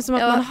 det känns som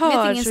att man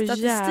hör så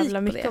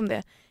jävla mycket om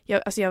det.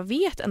 Jag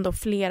vet ändå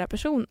flera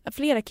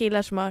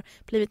killar som har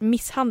blivit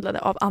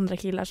misshandlade av andra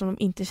killar som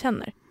de inte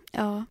känner.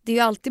 Ja, det är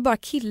ju alltid bara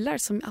killar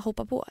som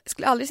hoppar på. Jag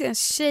skulle aldrig se en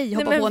tjej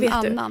hoppa på en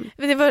annan.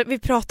 Vi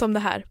pratar om det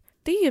här.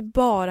 Det är ju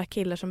bara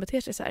killar som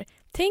beter sig så här.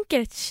 Tänk er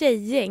ett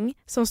tjejgäng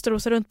som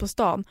strosar runt på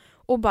stan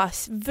och bara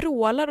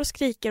vrålar och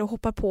skriker och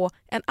hoppar på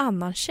en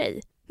annan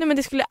tjej. Nej, men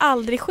det skulle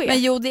aldrig ske.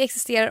 Men jo, det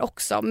existerar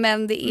också,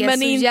 men det är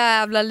så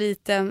jävla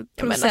liten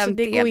procent. Alltså,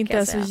 det går inte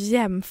ens att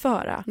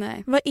jämföra.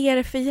 Nej. Vad är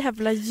det för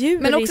jävla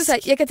djurisk? Men också så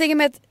här, jag kan tänka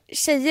mig att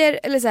tjejer,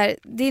 eller så här,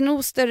 det är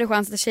nog större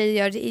chans att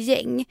tjejer gör det i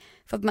gäng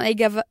för att man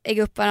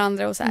äggar upp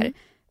varandra och så här.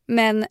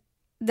 Men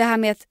det här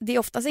med att det är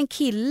oftast en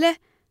kille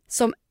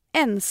som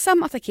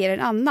ensam attackerar en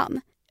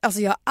annan.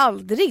 Alltså jag har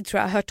aldrig,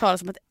 tror jag, hört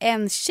talas om att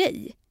en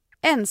tjej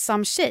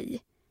ensam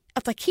tjej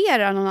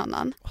attackerar någon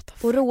annan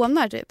och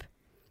rånar typ.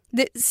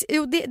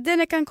 Den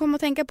jag kan komma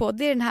att tänka på,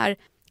 det är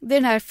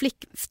den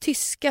här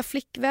tyska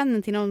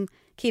flickvännen till någon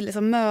kille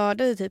som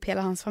mördade typ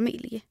hela hans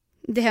familj.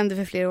 Det hände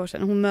för flera år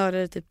sedan. Hon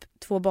mördade typ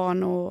 2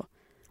 barn och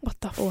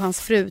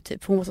hans fru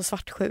typ. Hon var så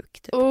svartsjuk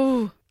typ.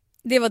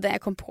 Det var det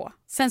jag kom på.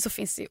 Sen så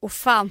finns det ju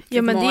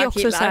ofantligt många killar. Ja, men det är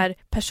också så här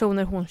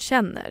personer hon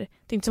känner.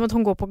 Det är inte som att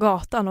hon går på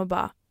gatan och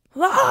bara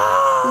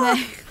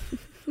nej.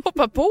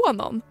 hoppar på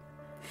någon.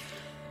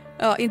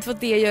 Ja, inte för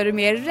att det gör det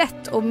mer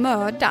rätt att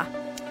mörda.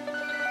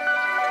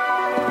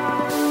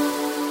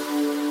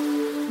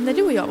 När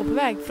du och jag var på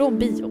väg från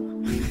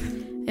bio.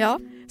 Ja.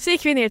 Så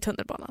gick vi ner i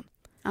tunnelbanan.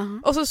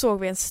 Och så såg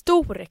vi en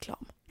stor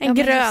reklam. En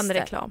grön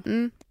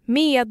reklam.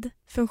 Med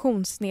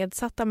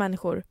funktionsnedsatta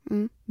människor.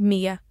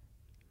 Med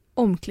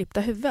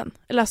omklippta huvuden.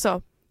 Eller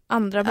alltså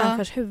andra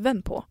människors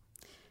huvuden på.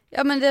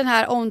 Ja, men den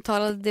här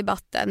omtalade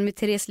debatten med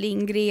Therese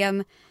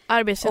Lindgren.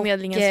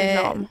 Arbetsförmedlingens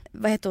reklam.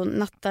 Vad heter hon?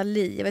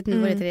 Nathalie. Jag vet inte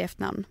vad det heter i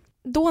efternamn.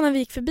 Då när vi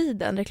gick förbi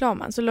den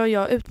reklamen så la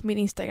jag ut på min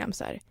Instagram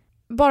så här.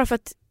 Bara för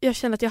att jag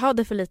kände att jag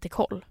hade för lite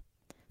koll.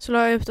 Så la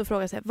jag ut och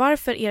frågade så här,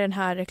 varför är den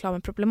här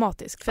reklamen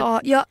problematisk?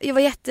 För jag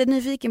var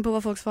jättenyfiken på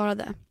vad folk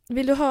svarade.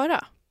 Vill du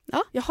höra?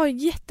 Ja. Jag har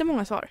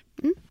jättemånga svar.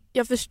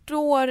 Jag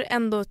förstår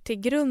ändå till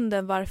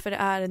grunden varför det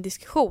är en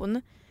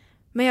diskussion.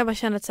 Men jag bara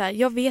känner att så här,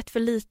 jag vet för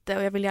lite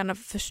och jag vill gärna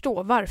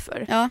förstå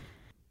varför. Ja.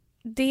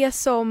 Det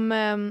som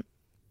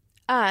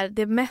är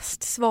det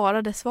mest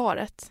svarade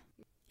svaret.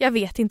 Jag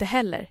vet inte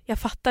heller. Jag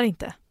fattar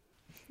inte.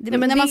 Men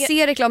när man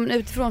ser reklamen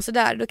utifrån så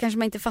där, då kanske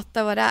man inte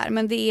fattar vad det är.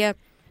 Men det är...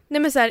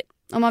 Nej, men så här,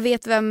 om man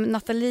vet vem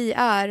Nathalie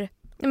är.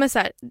 Nej, men så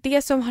här,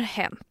 det som har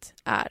hänt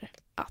är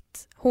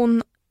att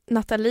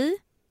Nathalie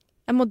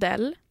är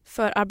modell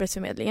för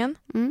Arbetsförmedlingen.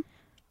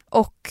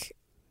 Och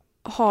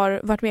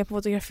har varit med på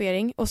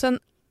fotografering. Och sen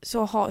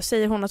så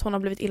säger hon att hon har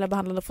blivit illa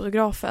behandlad av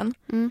fotografen.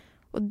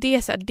 Och det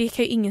är så här, det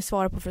kan ju ingen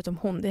svara på förutom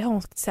hon. Det har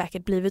hon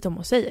säkert blivit om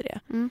hon säger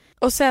det.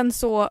 Och sen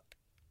så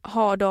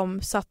har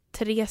de satt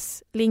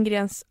Therese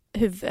Lindgrens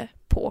huvud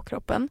på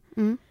kroppen.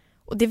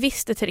 Och det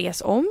visste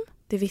Therese om.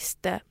 Det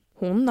visste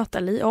hon,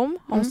 Nathalie, om.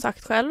 Har hon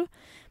sagt själv.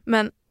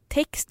 Men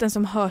texten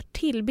som hör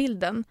till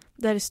bilden,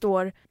 där det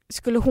står,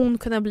 skulle hon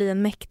kunna bli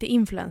en mäktig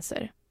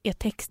influencer, är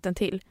texten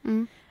till.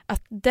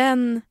 Att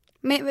den...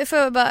 Men får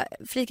jag bara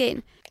flika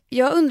in?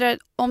 Jag undrar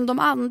om de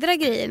andra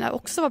grejerna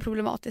också var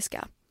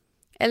problematiska.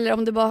 Eller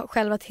om det var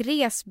själva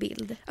Therese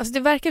bild. Alltså det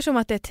verkar som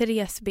att det är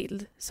Therese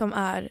bild som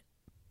är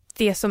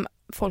det som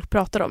folk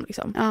pratar om.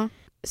 Liksom. Ja.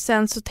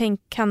 Sen så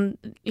kan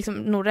liksom,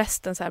 nog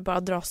resten så här bara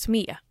dras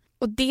med.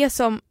 Och det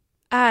som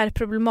är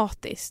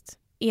problematiskt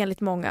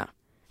enligt många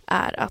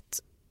är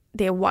att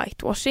det är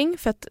whitewashing.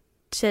 För att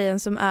tjejen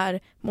som är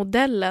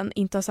modellen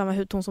inte har samma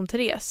hudton som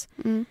Therese.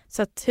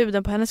 Så att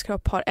huden på hennes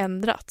kropp har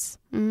ändrats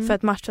för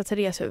att matcha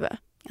Therese huvud.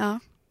 Ja.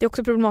 Det är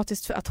också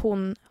problematiskt för att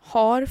hon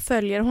har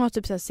följare. Hon har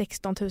typ så här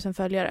 16 000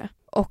 följare.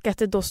 Och att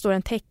det då står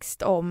en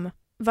text om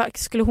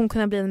skulle hon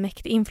kunna bli en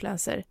mäktig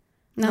influencer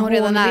när hon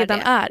redan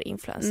är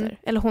influencer.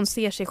 Eller hon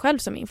ser sig själv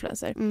som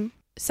influencer.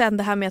 Sen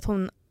det här med att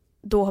hon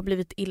då har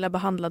blivit illa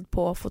behandlad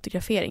på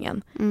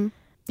fotograferingen.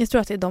 Jag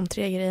tror att det är de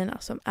 3 grejerna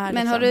som är... Men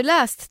liksom... har du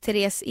läst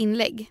Therese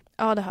inlägg?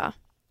 Ja, det har jag.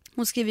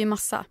 Hon skriver ju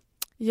massa.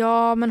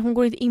 Ja, men hon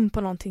går inte in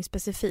på någonting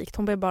specifikt.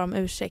 Hon ber bara om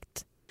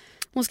ursäkt.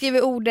 Hon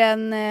skriver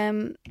orden...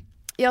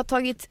 Jag har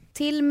tagit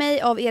till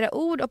mig av era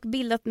ord och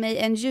bildat mig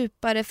en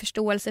djupare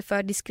förståelse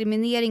för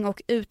diskriminering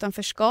och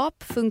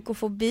utanförskap,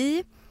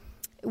 funkofobi,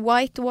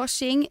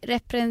 whitewashing,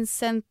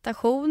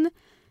 representation,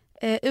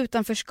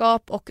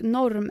 utanförskap och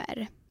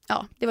normer.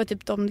 Ja, det var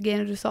typ de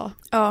grejerna du sa.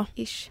 Ja.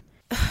 Ish.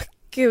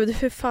 Gud,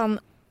 hur fan...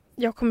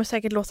 Jag kommer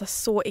säkert låta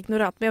så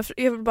ignorant, men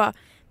jag vill bara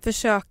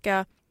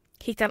försöka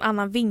hitta en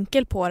annan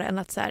vinkel på det än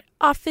att så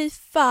här, fy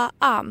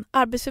fan,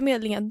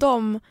 Arbetsförmedlingen,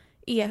 de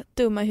är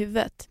dumma i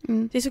huvudet.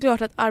 Det är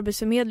såklart att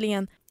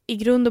Arbetsförmedlingen i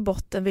grund och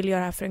botten vill göra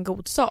det här för en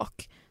god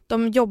sak.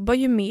 De jobbar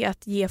ju med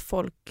att ge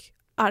folk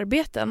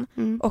arbeten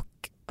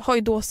och har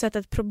ju då sett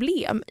ett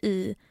problem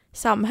i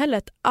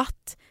samhället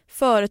att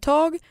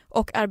företag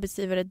och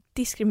arbetsgivare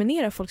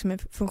diskriminerar folk som är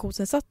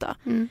funktionsnedsatta.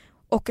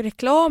 Och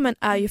reklamen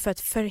är ju för att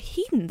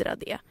förhindra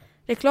det.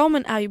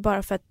 Reklamen är ju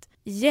bara för att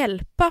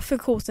hjälpa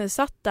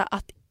funktionsnedsatta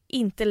att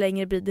inte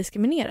längre bli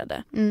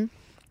diskriminerade.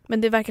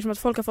 Men det verkar som att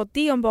folk har fått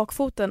det om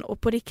bakfoten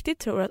och på riktigt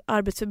tror att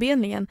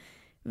Arbetsförmedlingen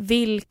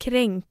vill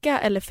kränka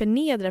eller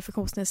förnedra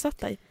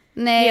funktionsnedsatta.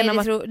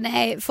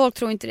 Nej, folk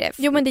tror inte det.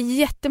 Jo, men det är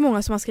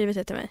jättemånga som har skrivit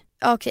det till mig.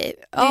 Okej.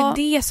 Det är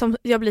det som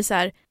jag blir så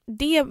här,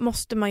 det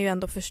måste man ju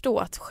ändå förstå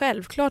att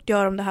självklart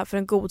gör de det här för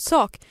en god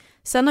sak.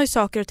 Sen har ju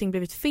saker och ting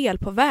blivit fel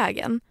på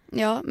vägen.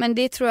 Ja, men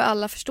det tror jag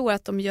alla förstår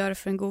att de gör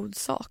för en god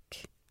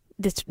sak.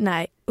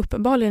 Nej,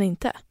 uppenbarligen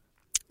inte.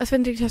 Jag vet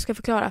inte riktigt hur jag ska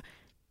förklara.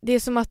 Det är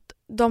som att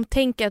de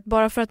tänker att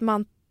bara för att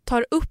man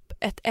tar upp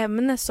ett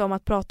ämne som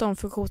att prata om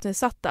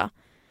funktionsnedsatta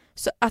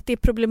så att det är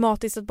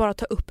problematiskt att bara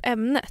ta upp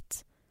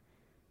ämnet.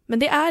 Men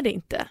det är det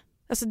inte.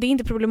 Alltså det är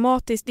inte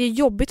problematiskt. Det är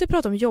jobbigt att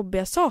prata om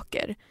jobbiga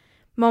saker.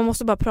 Man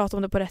måste bara prata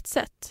om det på rätt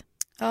sätt.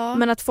 Ja.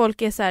 Men att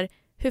folk är så här,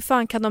 hur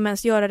fan kan de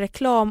ens göra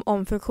reklam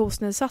om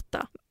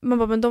funktionsnedsatta? Man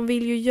bara, men de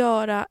vill ju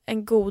göra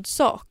en god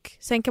sak.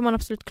 Sen kan man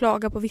absolut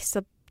klaga på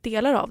vissa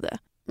delar av det.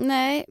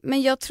 Nej,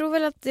 men jag tror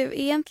väl att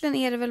egentligen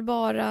är det väl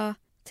bara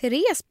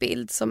Therese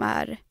bild som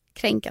är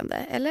kränkande,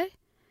 eller?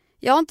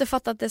 Jag har inte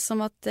fattat det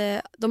som att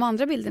de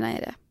andra bilderna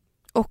är det.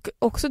 Och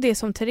också det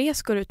som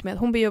Therese går ut med,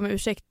 hon ber om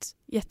ursäkt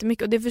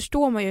jättemycket. Och det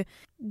förstår man ju,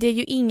 det är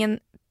ju ingen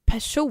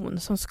person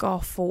som ska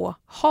få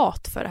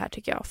hat för det här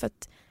tycker jag.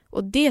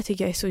 Och det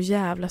tycker jag är så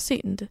jävla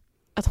synd,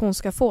 att hon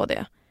ska få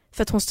det.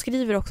 För att hon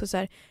skriver också så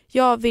här,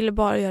 jag ville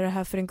bara göra det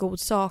här för en god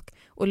sak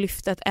och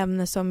lyfta ett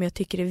ämne som jag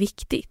tycker är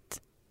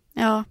viktigt.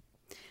 Ja,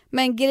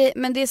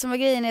 men det som var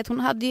grejen är att hon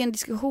hade ju en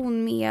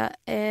diskussion med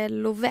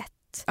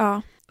Lovette.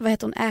 Ja. Vad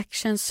heter hon?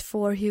 Actions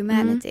for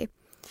Humanity.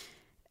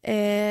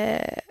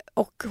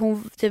 Och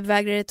hon typ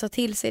vägrade ta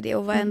till sig det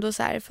och var ändå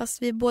så här,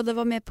 fast vi båda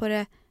var med på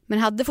det, men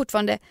hade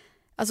fortfarande,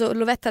 alltså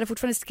Lovette hade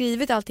fortfarande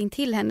skrivit allting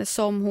till henne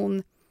som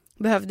hon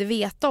behövde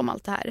veta om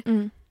allt det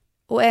här.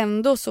 Och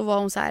ändå så var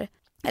hon så här,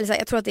 eller så här,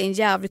 jag tror att det är en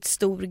jävligt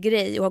stor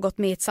grej och har gått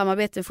med i ett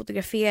samarbete med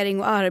fotografering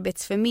och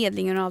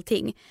arbetsförmedlingen och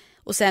allting.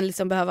 Och sen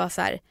liksom behöva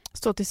så här,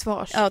 stå till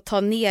svars. Ja,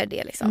 ta ner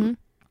det liksom.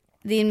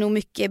 Det är nog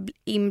mycket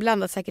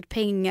inblandat, säkert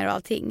pengar och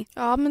allting.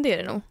 Ja, men det är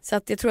det nog. Så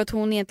att jag tror att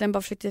hon egentligen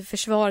bara försökte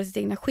försvara sitt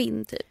egna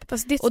skinn typ.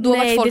 Fast det, och då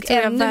nej, var folk det tror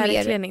jag ännu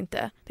verkligen mer...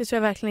 inte. Det tror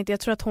jag verkligen inte. Jag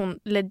tror att hon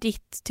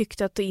legit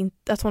tyckte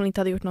att hon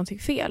inte hade gjort någonting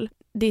fel.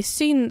 Det är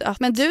synd att...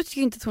 Men du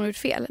tycker inte att hon har gjort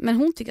fel, men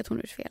hon tycker att hon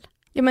har gjort fel.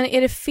 Ja, men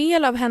är det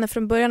fel av henne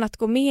från början att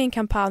gå med i en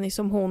kampanj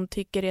som hon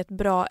tycker är ett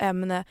bra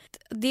ämne?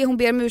 Det hon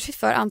ber om ursäkt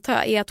för, antar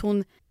jag, är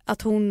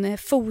att hon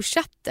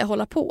fortsatte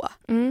hålla på.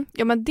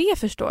 Ja, men det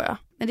förstår jag.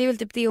 Men det är väl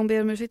typ det hon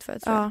ber om ursäkt för,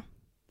 tror jag.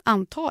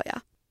 Antar jag.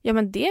 Ja,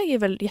 men det är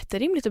väl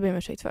jätterimligt att be om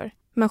ursäkt för.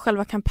 Men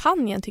själva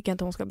kampanjen tycker jag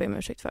inte hon ska be om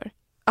ursäkt för.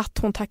 Att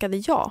hon tackade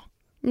ja.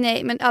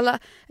 Nej, men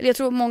jag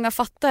tror många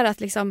fattar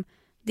att liksom,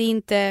 det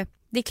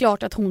är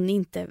klart att hon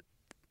inte,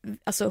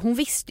 alltså hon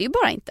visste ju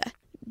bara inte.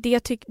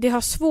 Det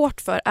har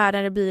svårt för är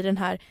när det blir den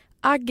här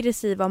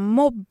aggressiva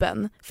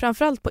mobben,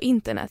 framförallt på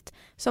internet,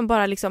 som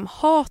bara liksom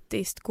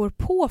hatiskt går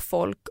på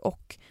folk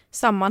och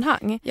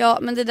sammanhang. Ja,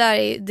 men det där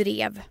är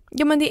drev.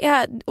 Ja, men det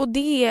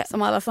är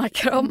som alla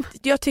snackar om.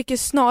 Jag tycker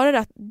snarare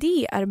att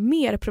det är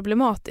mer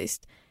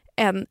problematiskt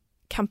än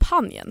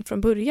kampanjen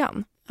från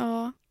början.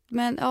 Ja,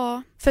 men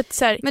ja. För att,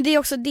 så här, men det är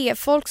också det,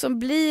 folk som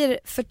blir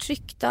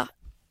förtryckta,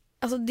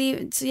 alltså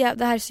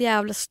det här är så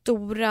jävla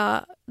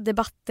stora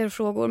debatter och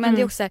frågor, men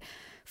det är också så här,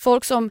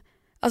 folk som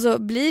alltså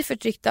blir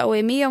förtryckta och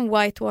är med om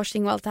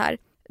whitewashing och allt det här.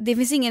 Det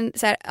finns ingen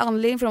så här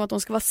anledning för dem att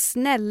de ska vara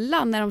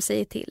snälla när de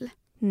säger till.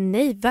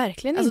 Nej,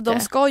 verkligen inte. Alltså de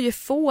ska ju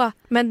få...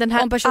 Men den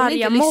här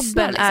arga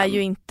mobben liksom är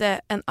ju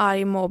inte en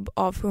arg mobb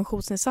av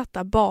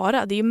funktionsnedsatta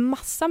bara. Det är ju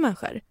massa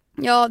människor.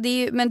 Ja,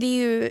 men det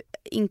är ju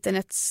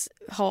internets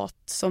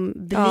hat som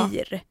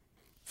blir.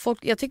 Ja.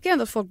 Jag tycker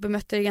ändå att folk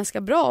bemötte det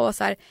ganska bra och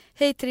så här,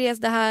 hej Therese,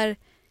 det här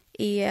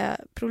är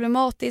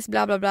problematiskt,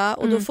 bla bla bla.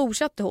 Och då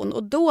fortsatte hon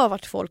och då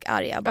vart folk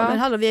arga. Men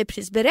hallå, vi har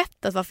precis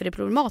berättat varför det är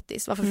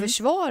problematiskt. Varför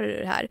försvarar du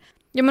det här?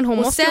 Ja, men hon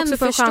måste också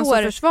få en chans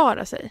att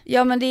försvara sig.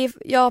 Ja, men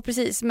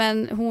precis.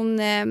 Men hon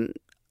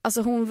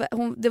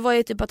det var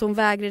ju typ att hon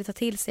vägrade ta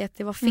till sig att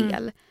det var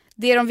fel.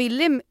 Det de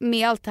ville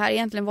med allt det här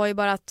egentligen var ju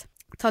bara att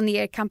ta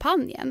ner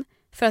kampanjen.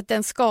 För att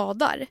den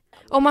skadar.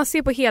 Om man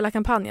ser på hela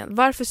kampanjen,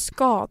 varför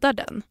skadar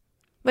den?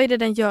 Vad är det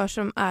den gör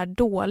som är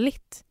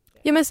dåligt?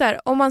 Ja, men så här,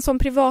 om man som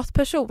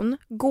privatperson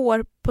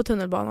går på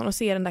tunnelbanan och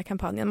ser den där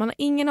kampanjen, man har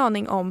ingen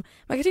aning om,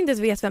 man kanske inte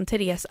ens vet vem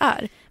Therese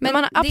är. Men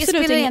man har absolut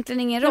spelar egentligen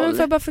ingen roll. Ja, men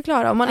får jag bara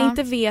förklara, om man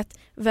inte vet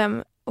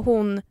vem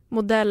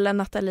modellen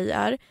Nathalie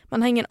är,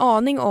 man har ingen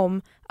aning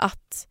om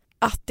att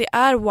det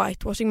är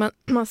whitewashing,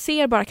 man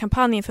ser bara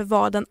kampanjen för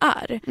vad den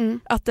är.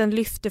 Att den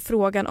lyfter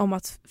frågan om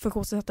att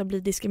funktionsnedsatta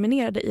blir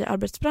diskriminerade i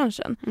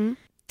arbetsbranschen.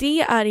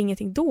 Det är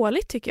ingenting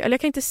dåligt tycker jag. Eller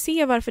jag kan inte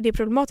se varför det är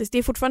problematiskt. Det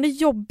är fortfarande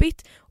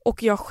jobbigt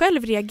och jag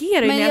själv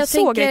reagerar när jag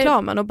såg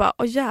reklamen och bara,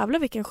 jävlar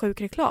vilken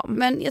sjuk reklam.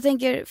 Men jag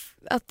tänker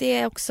att det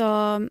är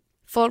också,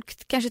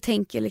 folk kanske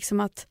tänker liksom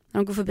att när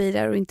de går förbi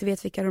där och inte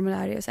vet vilka de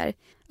är och så här.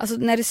 Alltså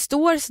när det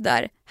står så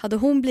där, hade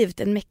hon blivit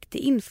en mäktig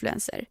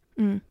influencer.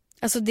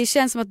 Alltså det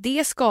känns som att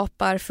det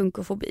skapar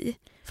funkofobi.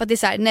 För att det är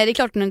så här, nej det är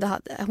klart hon inte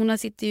hade. Hon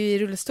sitter ju i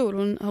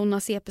rullstol, hon har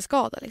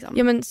CP-skada liksom.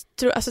 Ja, men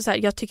alltså så här,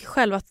 jag tycker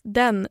själv att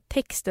den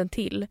texten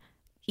till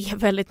är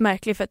väldigt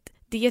märklig för att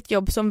det är ett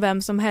jobb som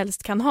vem som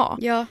helst kan ha.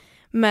 Ja.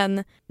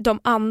 Men de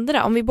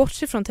andra, om vi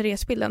bortser från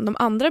Therese-bilden, de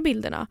andra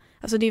bilderna,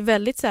 alltså det är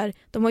väldigt så här,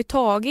 de har ju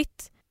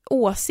tagit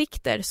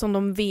åsikter som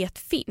de vet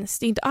finns.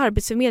 Det är inte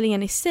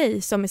arbetsförmedlingen i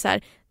sig som är så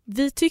här,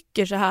 vi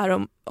tycker så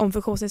här om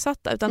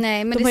funktionsnedsatta, utan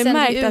nej, men de har ju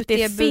märkt att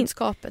det finns.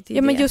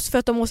 Ja, men just för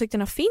att de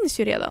åsikterna finns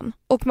ju redan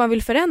och man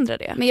vill förändra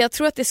det. Men jag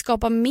tror att det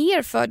skapar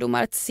mer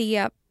fördomar att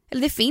se,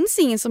 eller det finns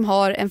ingen som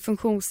har en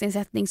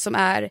funktionsnedsättning som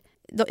är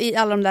i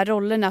alla de där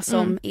rollerna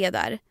som är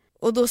där.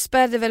 Och då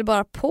spär det väl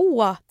bara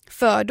på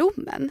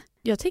fördomen.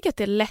 Jag tycker att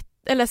det är lätt,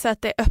 eller så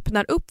att det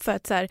öppnar upp för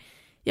att så här,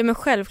 ja men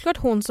självklart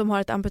hon som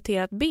har ett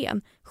amputerat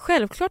ben,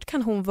 självklart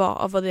kan hon vara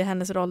av vad det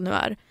hennes roll nu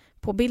är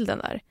på bilden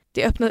där.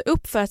 Det öppnar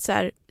upp för att så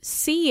här,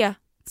 se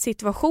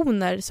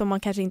situationer som man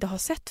kanske inte har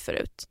sett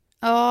förut.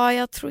 Ja,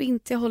 jag tror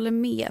inte jag håller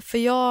med. För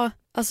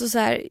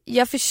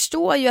jag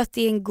förstår ju att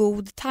det är en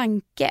god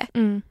tanke.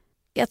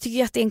 Jag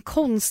tycker att det är en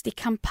konstig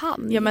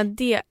kampanj. Ja, men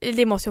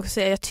det måste jag också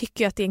säga. Jag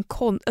tycker att det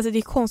är det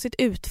är konstigt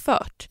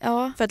utfört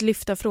för att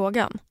lyfta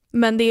frågan.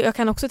 Men jag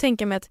kan också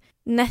tänka mig att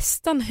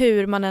nästan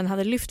hur man än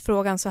hade lyft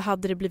frågan så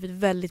hade det blivit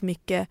väldigt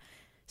mycket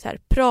så här,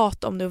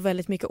 prat om det och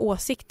väldigt mycket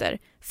åsikter.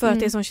 För att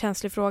det är en sån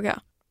känslig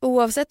fråga.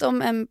 Oavsett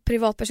om en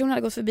privatperson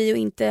hade gått förbi och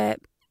inte,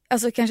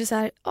 alltså kanske så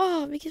här,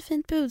 vilket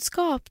fint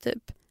budskap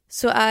typ.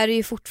 Så är det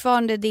ju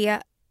fortfarande det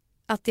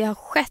att det har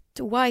skett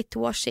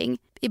whitewashing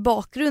i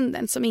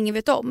bakgrunden som ingen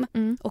vet om.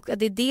 Och att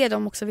det är det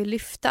de också vill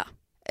lyfta.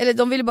 Eller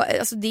de vill bara,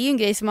 alltså det är ju en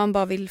grej som man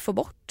bara vill få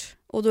bort.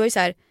 Och då är det så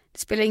här, det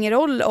spelar ingen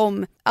roll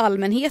om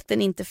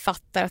allmänheten inte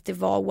fattar att det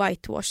var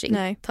whitewashing.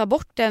 Nej. Ta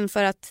bort den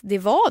för att det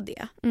var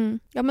det.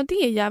 Ja, men det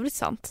är jävligt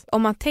sant.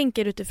 Om man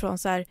tänker utifrån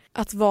så här,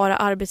 att vara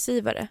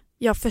arbetsgivare.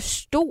 Jag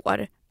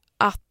förstår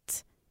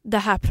att det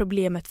här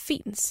problemet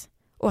finns.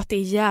 Och att det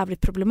är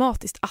jävligt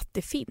problematiskt att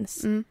det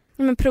finns.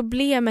 Men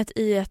problemet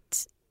i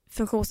att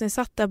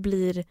funktionsnedsatta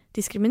blir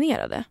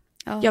diskriminerade.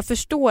 Ja. Jag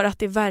förstår att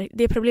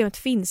det problemet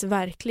finns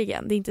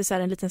verkligen. Det är inte så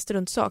här en liten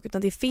struntsak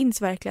utan det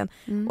finns verkligen.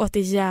 Och att det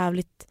är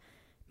jävligt,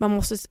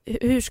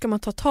 hur ska man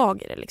ta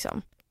tag i det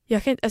liksom?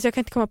 Jag kan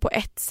inte komma på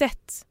ett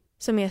sätt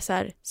som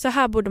är så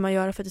här borde man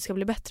göra för att det ska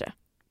bli bättre.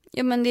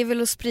 Ja, men det är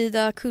väl att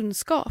sprida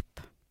kunskap.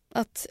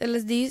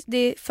 Det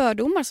är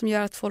fördomar som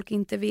gör att folk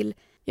inte vill.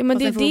 Ja, men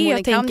det är det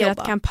jag tänker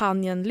att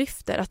kampanjen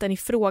lyfter. Att den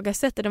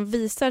ifrågasätter, den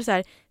visar så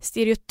här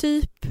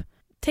stereotyp.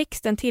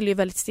 Texten till är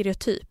väldigt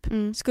stereotyp.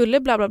 Skulle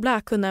bla bla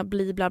bla kunna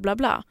bli bla bla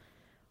bla.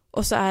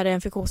 Och så är det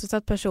en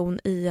funktionsnedsatt person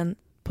i en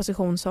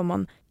position som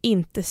man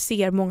inte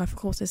ser många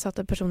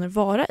funktionsnedsatta personer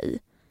vara i.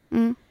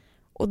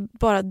 Och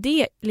bara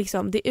det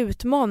liksom, det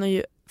utmanar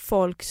ju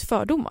folks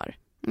fördomar.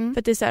 För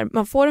att det är så här,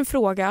 man får en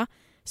fråga,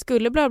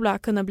 skulle bla bla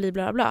kunna bli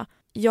bla bla.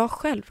 Ja,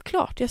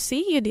 självklart. Jag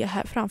ser ju det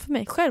här framför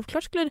mig.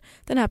 Självklart skulle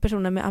den här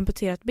personen med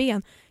amputerat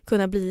ben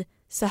kunna bli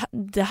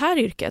det här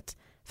yrket.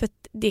 För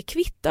att det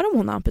kvittar om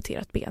hon har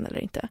amputerat ben eller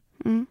inte.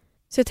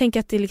 Så jag tänker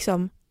att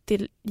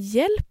det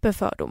hjälper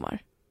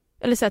fördomar.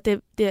 Eller så att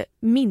det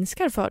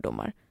minskar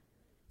fördomar.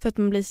 För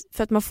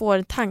att man får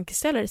en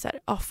tankeställare så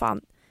här,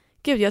 fan,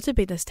 gud, jag har typ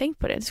inte ens tänkt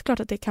på det. Det är klart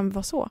att det kan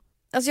vara så.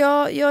 Alltså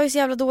jag är så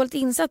jävla dåligt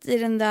insatt i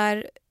den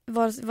där,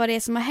 vad det är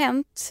som har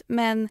hänt.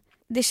 Men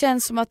det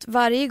känns som att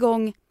varje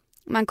gång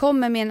man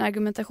kommer med en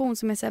argumentation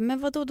som är så här, men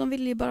vadå, de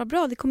vill ju bara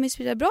bra, det kommer ju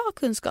sprida bra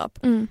kunskap.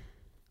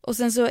 Och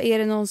sen så är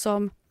det någon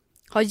som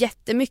har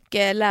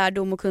jättemycket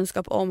lärdom och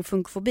kunskap om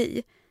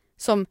funkfobi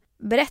som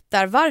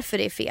berättar varför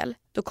det är fel.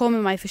 Då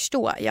kommer man ju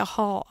förstå,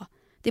 jaha,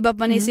 det är bara att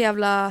man är så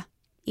jävla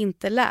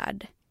inte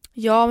lärd.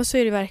 Ja, men så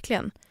är det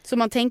verkligen. Så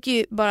man tänker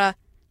ju bara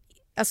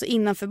alltså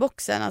innanför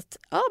boxen att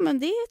men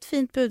det är ett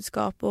fint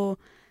budskap och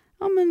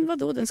men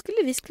vadå, den skulle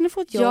visst kunna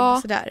få ett jobb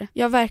och sådär.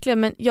 Ja, verkligen,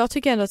 men jag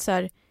tycker ändå att så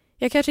här,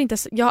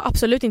 jag har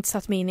absolut inte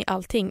satt mig in i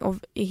allting och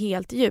är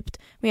helt djupt,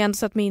 men jag har ändå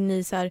satt mig in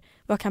i så här,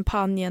 vad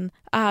kampanjen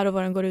är och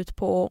vad den går ut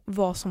på och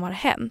vad som har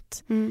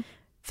hänt.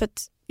 För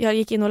att jag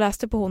gick in och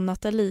läste på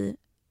Nathalie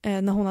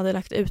när hon hade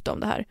lagt ut om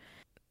det här.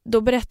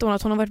 Då berättade hon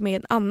att hon har varit med i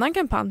en annan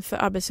kampanj för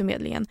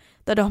Arbetsförmedlingen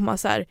där de har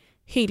så här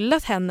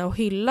hyllat henne och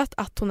hyllat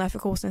att hon är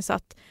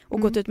funktionsnedsatt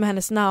och gått ut med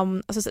hennes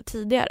namn alltså, så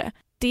tidigare.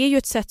 Det är ju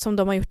ett sätt som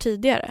de har gjort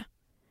tidigare.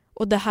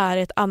 Och det här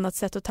är ett annat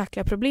sätt att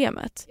tackla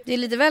problemet. Det är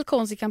lite väl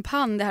konstig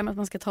kampanj det här med att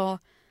man ska ta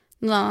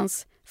någon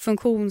annans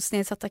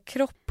funktionsnedsatta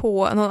kropp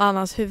på någon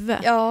annans huvud.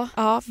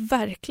 Ja,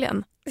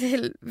 verkligen.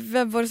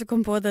 Vem var det som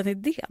kom på den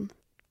idén?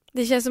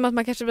 Det känns som att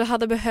man kanske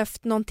hade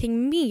behövt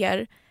någonting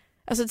mer.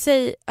 Alltså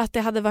säg att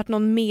det hade varit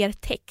någon mer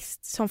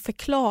text som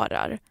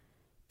förklarar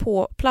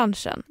på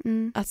planschen.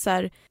 Att så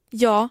här,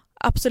 ja,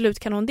 absolut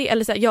kan hon det.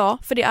 Eller så här, ja,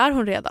 för det är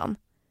hon redan.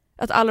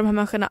 Att alla de här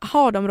människorna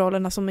har de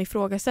rollerna som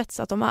ifrågasätts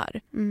att de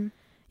är.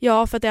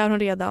 Ja, för att det är hon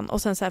redan.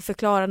 Och sen så här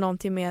förklara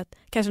någonting med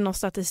kanske någon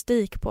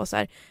statistik på så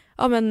här,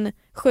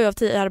 7 av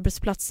 10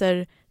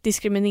 arbetsplatser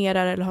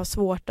diskriminerar eller har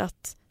svårt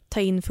att ta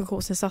in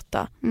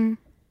funktionsnedsatta.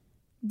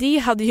 Det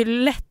hade ju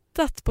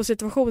lättat på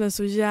situationen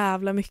så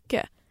jävla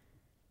mycket.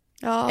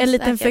 Ja, en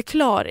liten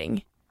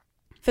förklaring.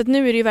 För att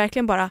nu är det ju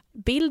verkligen bara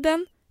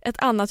bilden,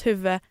 ett annat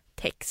huvud,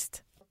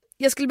 text.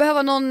 Jag skulle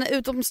behöva någon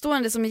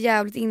utomstående som är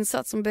jävligt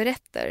insatt som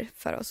berättar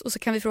för oss. Och så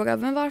kan vi fråga,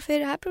 men varför är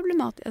det här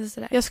problematiskt? Alltså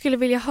sådär. Jag skulle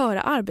vilja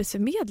höra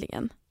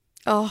Arbetsförmedlingen.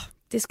 Ja,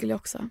 det skulle jag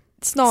också.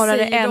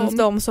 Snarare än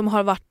de som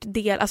har varit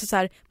alltså så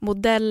här,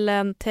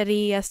 modellen,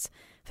 Therese.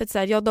 För att så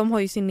här, ja, de har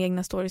ju sina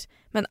egna stories.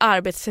 Men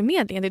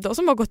Arbetsförmedlingen, det är de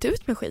som har gått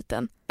ut med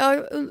skiten.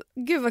 Ja,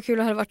 gud vad kul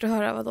det hade varit att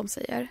höra vad de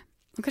säger.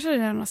 De kanske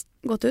redan har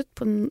gått ut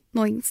på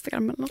någon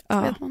Instagram eller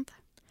något, vet man inte.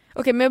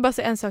 Okej, men jag vill bara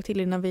säga en sak till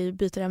innan vi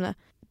byter ämne.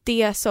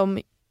 Det som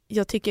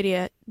jag tycker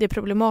är det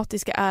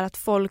problematiska är att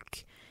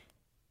folk,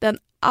 den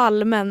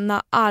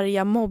allmänna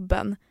arga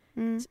mobben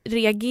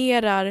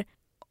reagerar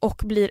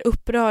och blir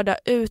upprörda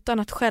utan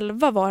att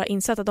själva vara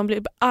insatta. De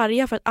blir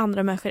arga för att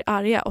andra människor är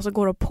arga och så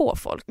går de på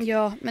folk.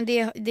 Ja, men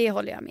det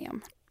håller jag med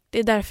om. Det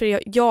är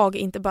därför jag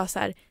inte bara så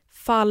här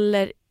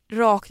faller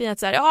rakt in att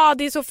säga,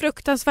 det är så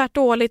fruktansvärt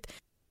dåligt.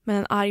 Men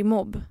en arg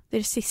mobb, det är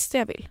det sista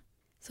jag vill.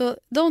 Så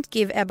don't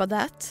give Ebba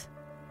that.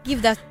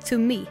 Give that to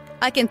me.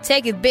 I can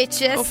take it,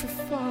 bitches. För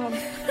fan.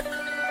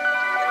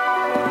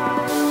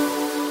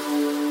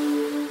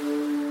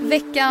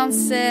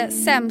 Veckans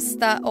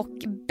sämsta och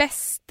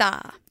bästa.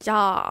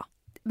 Ja.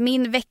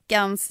 Min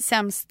veckans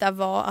sämsta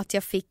var att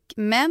jag fick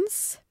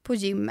mens på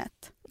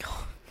gymmet.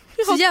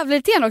 Så jävla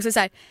irriterande också. Så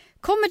här,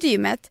 kommer till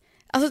gymmet,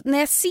 alltså när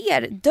jag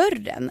ser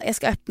dörren, jag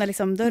ska öppna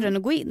liksom dörren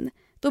och gå in,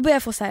 då börjar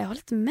jag få så här, jag har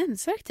lite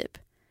mensvärk typ.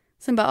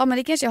 Sen bara, men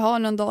det kanske jag har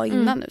någon dag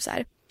innan nu så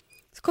här.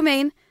 Så kommer jag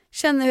in,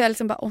 känner hur jag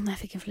liksom bara, när jag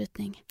fick en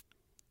flytning.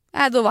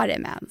 Då var det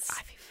mens.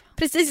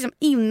 Precis liksom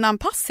innan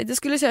passet, jag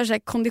skulle köra så här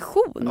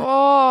kondition.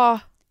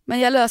 Men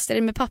jag löste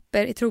det med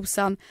papper i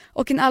trosan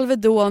och en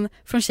Alvedon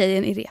från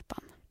tjejen i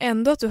repan.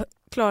 Ändå att du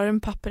klarar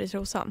med papper i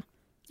trosan.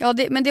 Ja,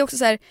 men det är också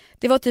så här,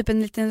 det var typ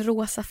en liten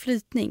rosa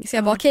flytning. Så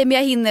jag bara, okej, men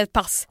jag hinner ett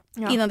pass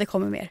innan det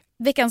kommer mer.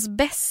 Veckans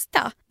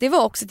bästa, det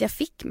var också att jag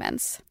fick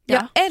mens.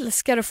 Jag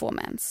älskar att få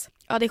mens.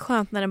 Ja, det är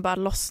skönt när den bara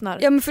lossnar.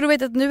 Ja, men för då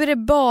vet jag att nu är det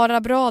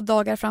bara bra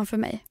dagar framför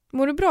mig.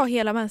 Mår du bra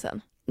hela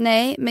mensen?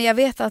 Nej, men jag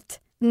vet att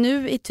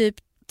nu i typ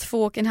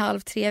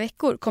 2,5-3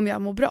 veckor kommer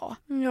jag må bra.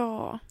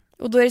 Ja.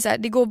 Och då är det så här,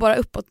 det går bara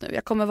uppåt nu.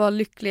 Jag kommer vara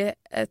lycklig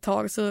ett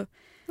tag så...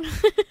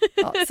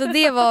 så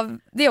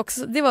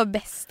det var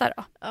bästa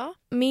då. Ja.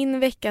 Min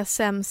veckas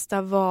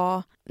sämsta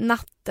var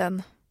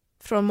natten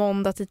från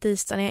måndag till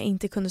tisdag när jag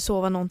inte kunde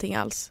sova någonting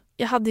alls.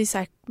 Jag hade ju så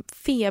här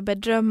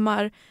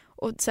feberdrömmar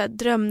och så här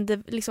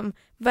drömde liksom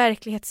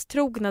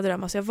verklighetstrogna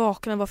drömmar, så jag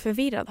vaknade och var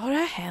förvirrad. Har det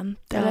här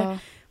hänt? Eller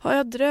har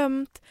jag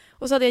drömt?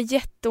 Och så hade jag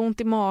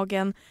jätteont i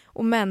magen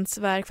och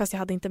mensvärk fast jag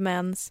hade inte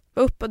mens.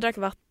 Var uppe och drack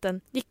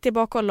vatten, gick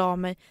tillbaka och la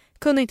mig.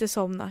 Kunde inte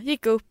somna,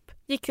 gick upp,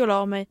 gick och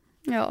la mig.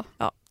 Ja,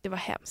 det var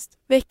hemskt.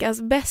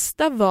 Veckans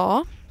bästa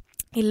var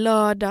i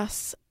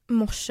lördags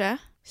morse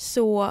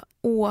så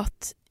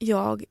åt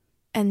jag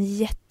en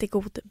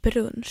jättegod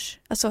brunch.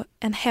 Alltså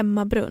en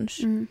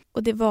hemmabrunch.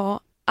 Och det var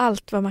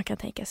allt vad man kan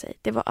tänka sig.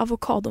 Det var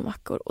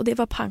avokadomackor och det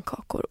var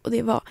pannkakor och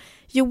det var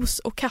juice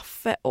och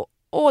kaffe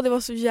och det var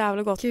så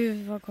jävla gott.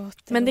 Gud vad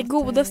gott. Men det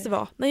godaste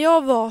var, när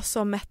jag var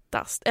som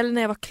mättast, eller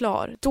när jag var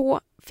klar, då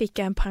fick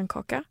jag en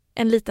pannkaka,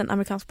 en liten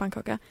amerikansk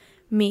pannkaka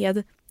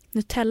med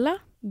Nutella,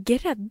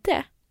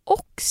 grädde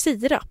och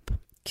sirap.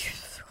 Gud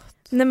så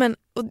gott. Nej men,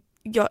 och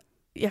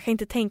jag kan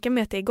inte tänka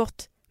mig att det är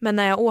gott, men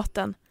när jag åt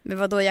den. Men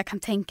vadå, jag kan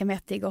tänka mig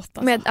att det är gott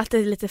alltså. Med att det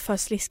är lite för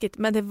sliskigt,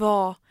 men det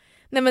var...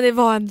 Nej men det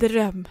var en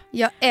dröm.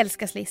 Jag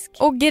älskar slisk.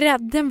 Och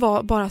grädden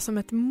var bara som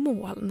ett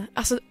moln.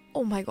 Alltså,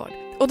 oh my god.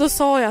 Och då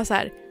sa jag så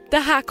här, det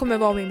här kommer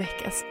vara min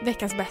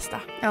veckans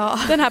bästa. Ja.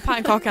 Den här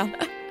pannkakan.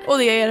 Och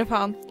det är det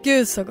fan.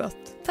 Gud så gott.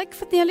 Tack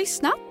för att ni har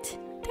lyssnat.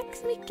 Tack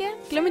så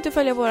mycket. Glöm inte att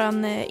följa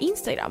våran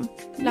Instagram.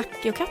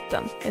 Lucky och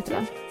katten heter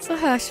den. Så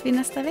hörs vi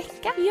nästa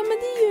vecka. Ja men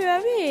det gör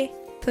vi.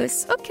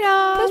 Puss och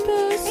kram. Puss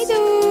puss. Hej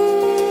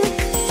då.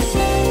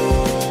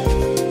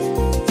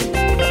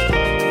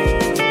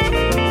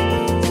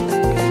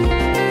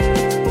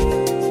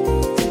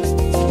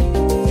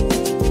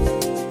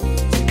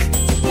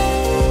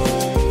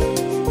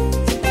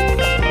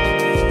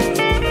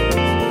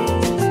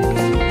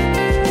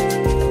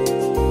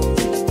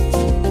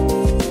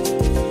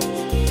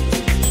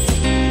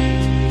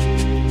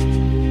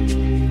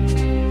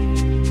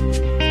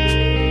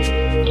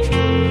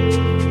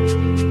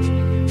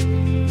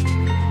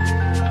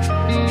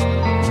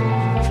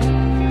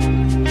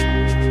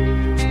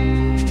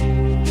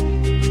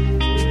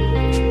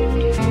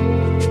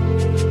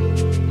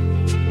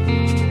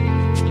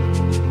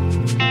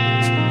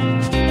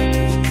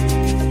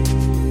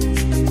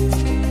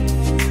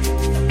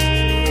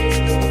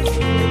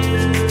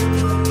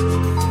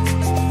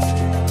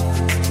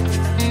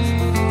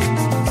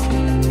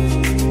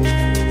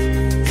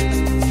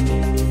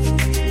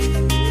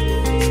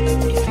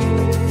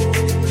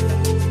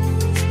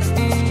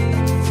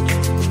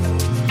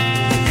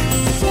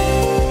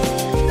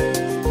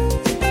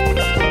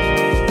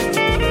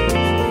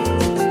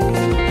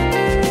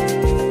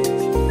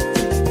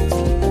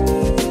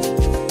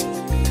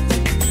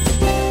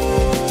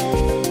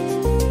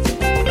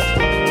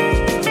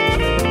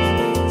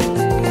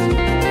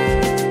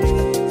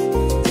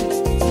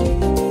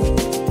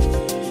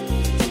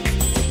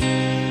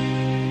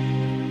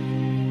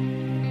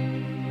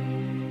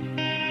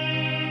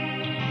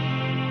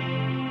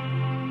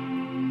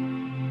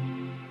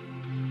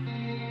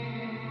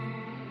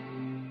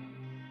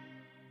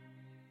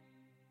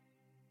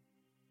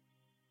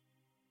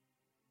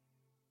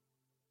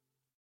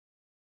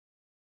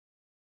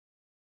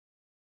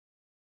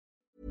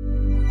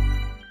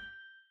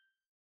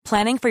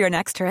 Planning for your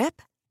next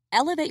trip?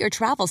 Elevate your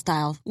travel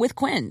style with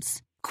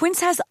Quince. Quince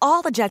has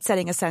all the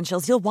jet-setting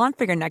essentials you'll want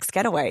for your next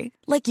getaway,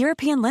 like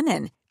European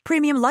linen,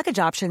 premium luggage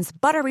options,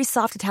 buttery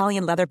soft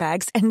Italian leather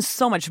bags, and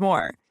so much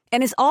more.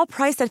 And is all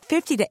priced at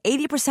 50 to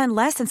 80%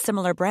 less than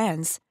similar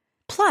brands.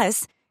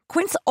 Plus,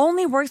 Quince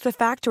only works with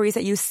factories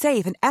that use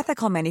safe and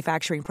ethical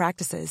manufacturing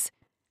practices.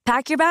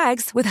 Pack your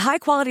bags with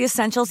high-quality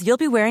essentials you'll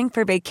be wearing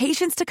for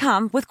vacations to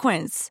come with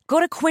Quince. Go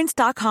to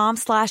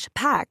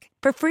quince.com/pack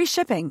for free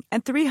shipping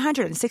and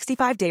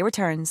 365-day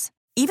returns.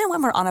 Even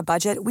when we're on a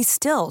budget, we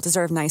still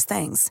deserve nice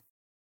things.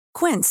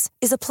 Quince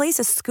is a place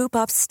to scoop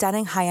up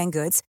stunning high-end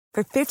goods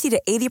for 50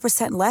 to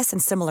 80% less than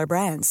similar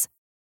brands.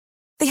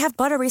 They have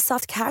buttery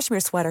soft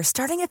cashmere sweaters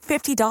starting at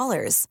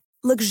 $50,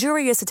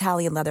 luxurious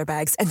Italian leather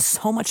bags, and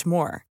so much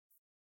more.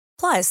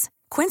 Plus,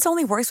 Quince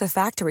only works with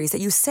factories that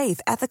use safe,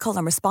 ethical,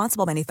 and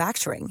responsible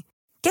manufacturing.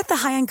 Get the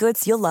high-end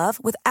goods you'll love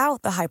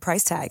without the high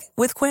price tag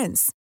with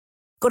Quince.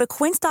 Go to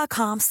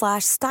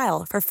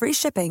quince.com/style for free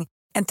shipping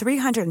and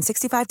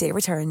 365-day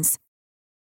returns.